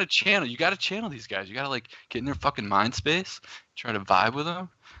skip. You got to channel these guys. You got to get in their fucking mind space, try to vibe with them.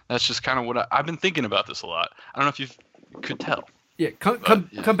 That's just kind of what I've been thinking about this a lot. I don't know if you could tell. Yeah,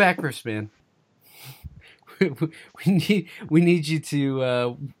 come back, Chris, man. we need you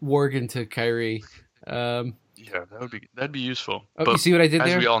to warg into Kyrie. Yeah, that'd be useful. Oh, but you see what I did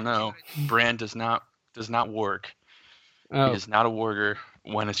there? As we all know, Brand does not work. Oh. He is not a warger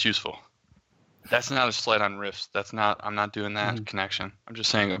when it's useful. That's not a slight on riffs. I'm not doing that connection. I'm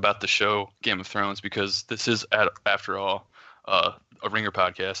just saying about the show Game of Thrones, because this is after all a Ringer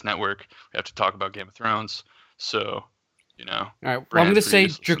podcast network. We have to talk about Game of Thrones. So, All right. Well, I'm going to say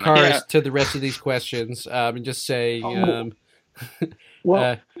Dracarys to the rest of these questions, and just say.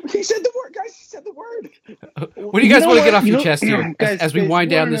 Well, he said the word, guys. He said the word. What do you guys want to get off your chest here as we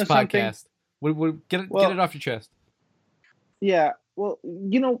wind down this podcast? Get it off your chest. Yeah. Well,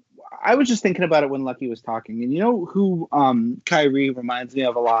 I was just thinking about it when Lucky was talking, and who Kyrie reminds me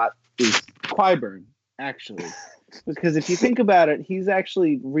of a lot is Clyburn, actually, because if you think about it, he's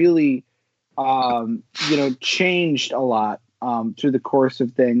actually really, changed a lot through the course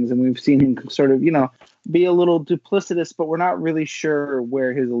of things, and we've seen him sort of, be a little duplicitous, but we're not really sure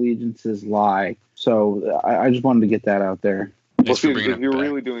where his allegiances lie. So I just wanted to get that out there. Well, see, if you're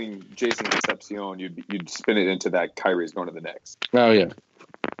really doing Jason Concepcion, you'd spin it into that Kyrie's going to the Knicks. Oh yeah,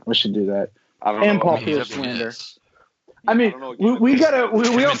 we should do that. And Paul Pierce slander. I mean, we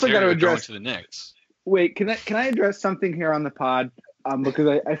also gotta address to the Knicks. Wait, can I address something here on the pod?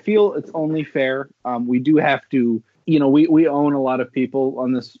 Because I feel it's only fair. We do have to, we own a lot of people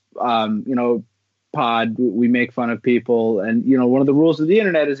on this, pod. We make fun of people, and one of the rules of the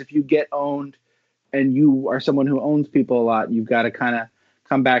internet is if you get owned and you are someone who owns people a lot, you've got to kind of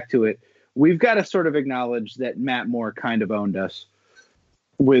come back to it. We've got to sort of acknowledge that Matt Moore kind of owned us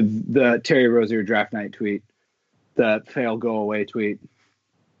with the Terry Rozier draft night tweet, the fail go away tweet.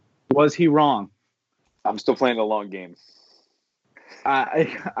 Was he wrong? I'm still playing the long game.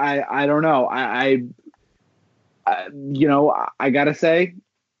 I don't know. I gotta say,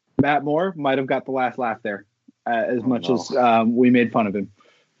 Matt Moore might have got the last laugh there, as we made fun of him.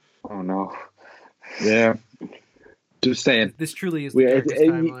 Oh no! Yeah, just saying. This truly is the darkest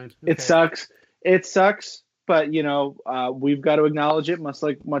timeline. Okay. It sucks. It sucks, but we've got to acknowledge it. Much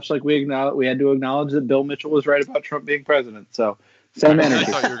like we had to acknowledge that Bill Mitchell was right about Trump being president. So same energy.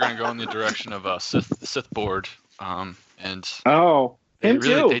 I thought you were going to go in the direction of Sith board, and him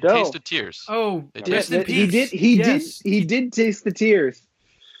too. They tasted tears. Oh, rest in peace. He did taste the tears.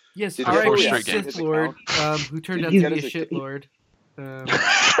 Yes, R.I.P. Sith Lord, who turned out to be a shit lord.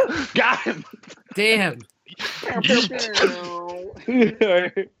 Got him. Damn.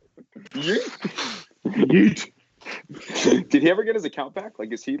 Did he ever get his account back?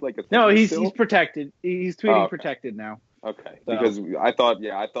 Like, is he like a No, he's still? protected. He's tweeting protected now. Okay, So. because I thought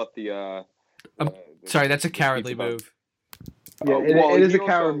the. Sorry, that's a cowardly move. Yeah, it is a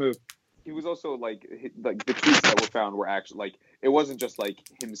coward move. He was also like the tweets that were found were actually like it wasn't just like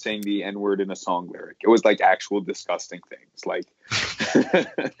him saying the N-word in a song lyric. It was like actual disgusting things, like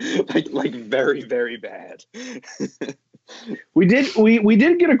like very very bad. We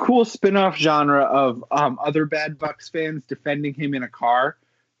did get a cool spin-off genre of other bad Bucks fans defending him in a car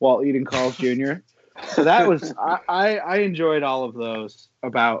while eating Carl's Jr. So that was I enjoyed all of those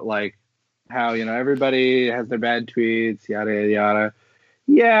about like how everybody has their bad tweets, yada yada yada.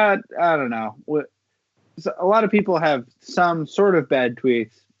 Yeah, I don't know. A lot of people have some sort of bad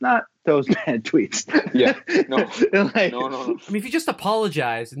tweets, not those bad tweets. Yeah, no. No. I mean, if you just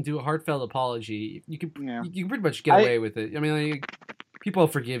apologize and do a heartfelt apology, you can pretty much get away with it. I mean, like, people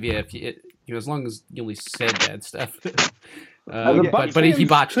forgive you if you as long as you only said bad stuff. But he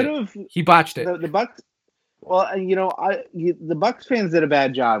botched it. He botched it. The Bucks. Well, the Bucks fans did a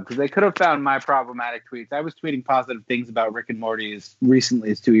bad job because they could have found my problematic tweets. I was tweeting positive things about Rick and Morty as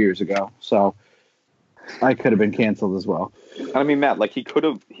recently as 2 years ago, so I could have been canceled as well. I mean, Matt, like he could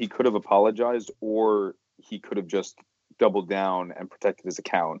have apologized, or he could have just doubled down and protected his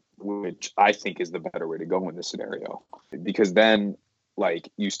account, which I think is the better way to go in this scenario. Because then,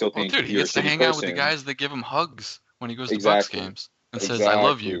 like, you still think he gets to hang out with the guys that give him hugs when he goes to Bucks games and says, "I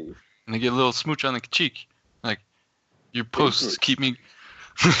love you," and they get a little smooch on the cheek. Like, your posts keep me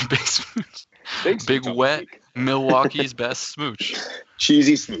big smooch. Big wet Milwaukee's best smooch.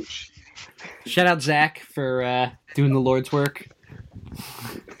 Cheesy smooch. Shout out Zach for doing the Lord's work.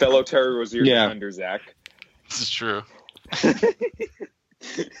 Fellow Terry Rozier defender Zach. This is true.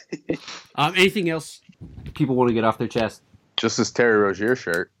 Anything else people want to get off their chest? Just this Terry Rozier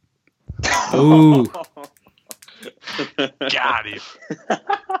shirt. Ooh. Got him.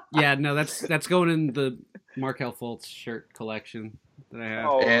 Yeah, no, that's going in the Markelle Fultz shirt collection that I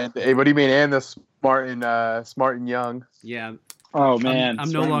have. And what do you mean? And the Smart and Young. Yeah. Oh man,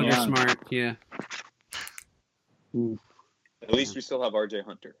 I'm no longer smart. Yeah. At least we still have RJ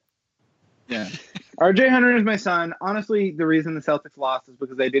Hunter. Yeah. RJ Hunter is my son. Honestly, the reason the Celtics lost is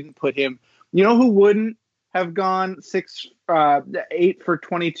because they didn't put him. You know who wouldn't have gone 8 for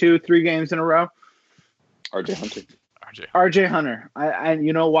 22, 3 games in a row? RJ Hunter. RJ Hunter. I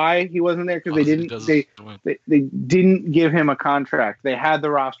you know why he wasn't there? Because they didn't give him a contract. They had the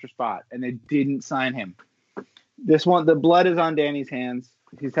roster spot and they didn't sign him. This one, the blood is on Danny's hands.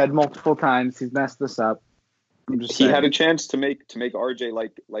 He's had multiple times. He's messed this up. He had a chance to make RJ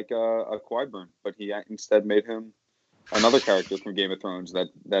like a Qyburn, but he instead made him another character from Game of Thrones that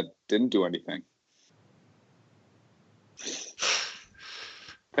didn't do anything.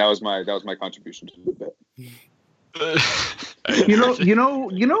 That was my contribution to the bit. You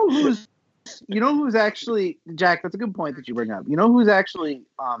know who's actually, Jack, that's a good point that you bring up. You know who's actually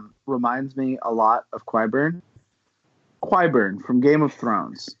reminds me a lot of Qyburn? Qyburn from Game of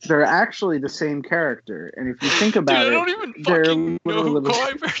Thrones. They're actually the same character, and if you think about I don't even fucking know who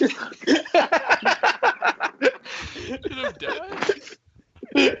Qyburn should have died.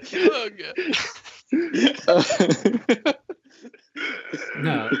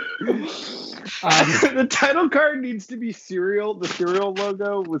 No. The title card needs to be cereal, the cereal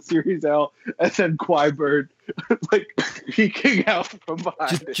logo with Series L, and then Qyburn, like peeking out from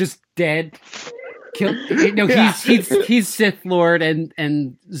behind. Just dead. No, he's Sith Lord,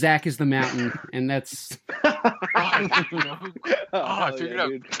 and Zach is the Mountain, and that's. I figured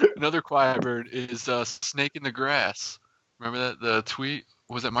out. Another Qyburn is Snake in the Grass. Remember that the tweet?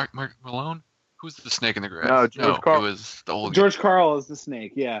 Was that Mark Malone? Who's the snake in the grass? No, George Karl. It was the old George Karl is the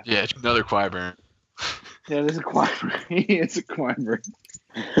snake. Yeah. Yeah, another Qyburn. Yeah, there's a Qyburn. It's a Qyburn.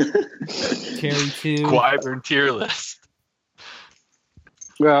 Terry 2. Qyburn tier list.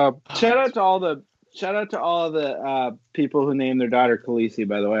 Shout out to all the people who named their daughter Khaleesi,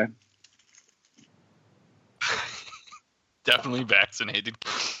 by the way. Definitely vaccinated.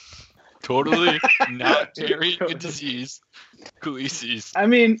 Totally not carrying a disease. Khaleesi's. I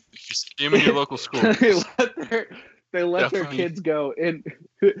mean, just see them in your local school. They let their kids go in.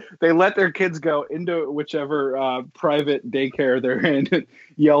 They let their kids go into whichever private daycare they're in and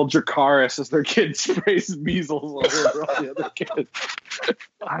yell Dracarys as their kid sprays measles all over all the other kids.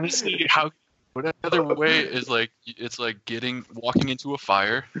 Honestly, what other way is like it's like walking into a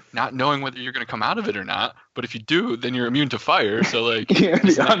fire, not knowing whether you're going to come out of it or not. But if you do, then you're immune to fire. So like, the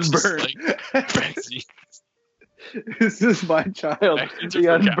unburned. This is my child. The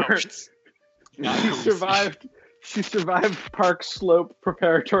unburned. He She survived Park Slope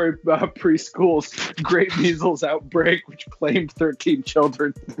Preparatory Preschool's Great Measles Outbreak, which claimed 13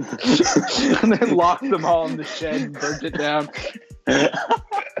 children, and then locked them all in the shed and burnt it down.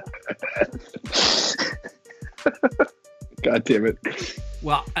 God damn it.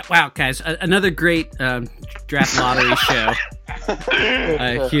 Well, wow, guys, another great draft lottery show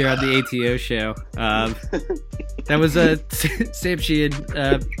here on the ATO show. That was Sam Sheehan,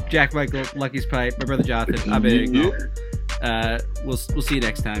 Jack Michael, Lucky's Pipe, my brother Jonathan. I'm We'll see you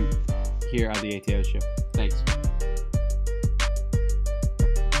next time here on the ATO show. Thanks.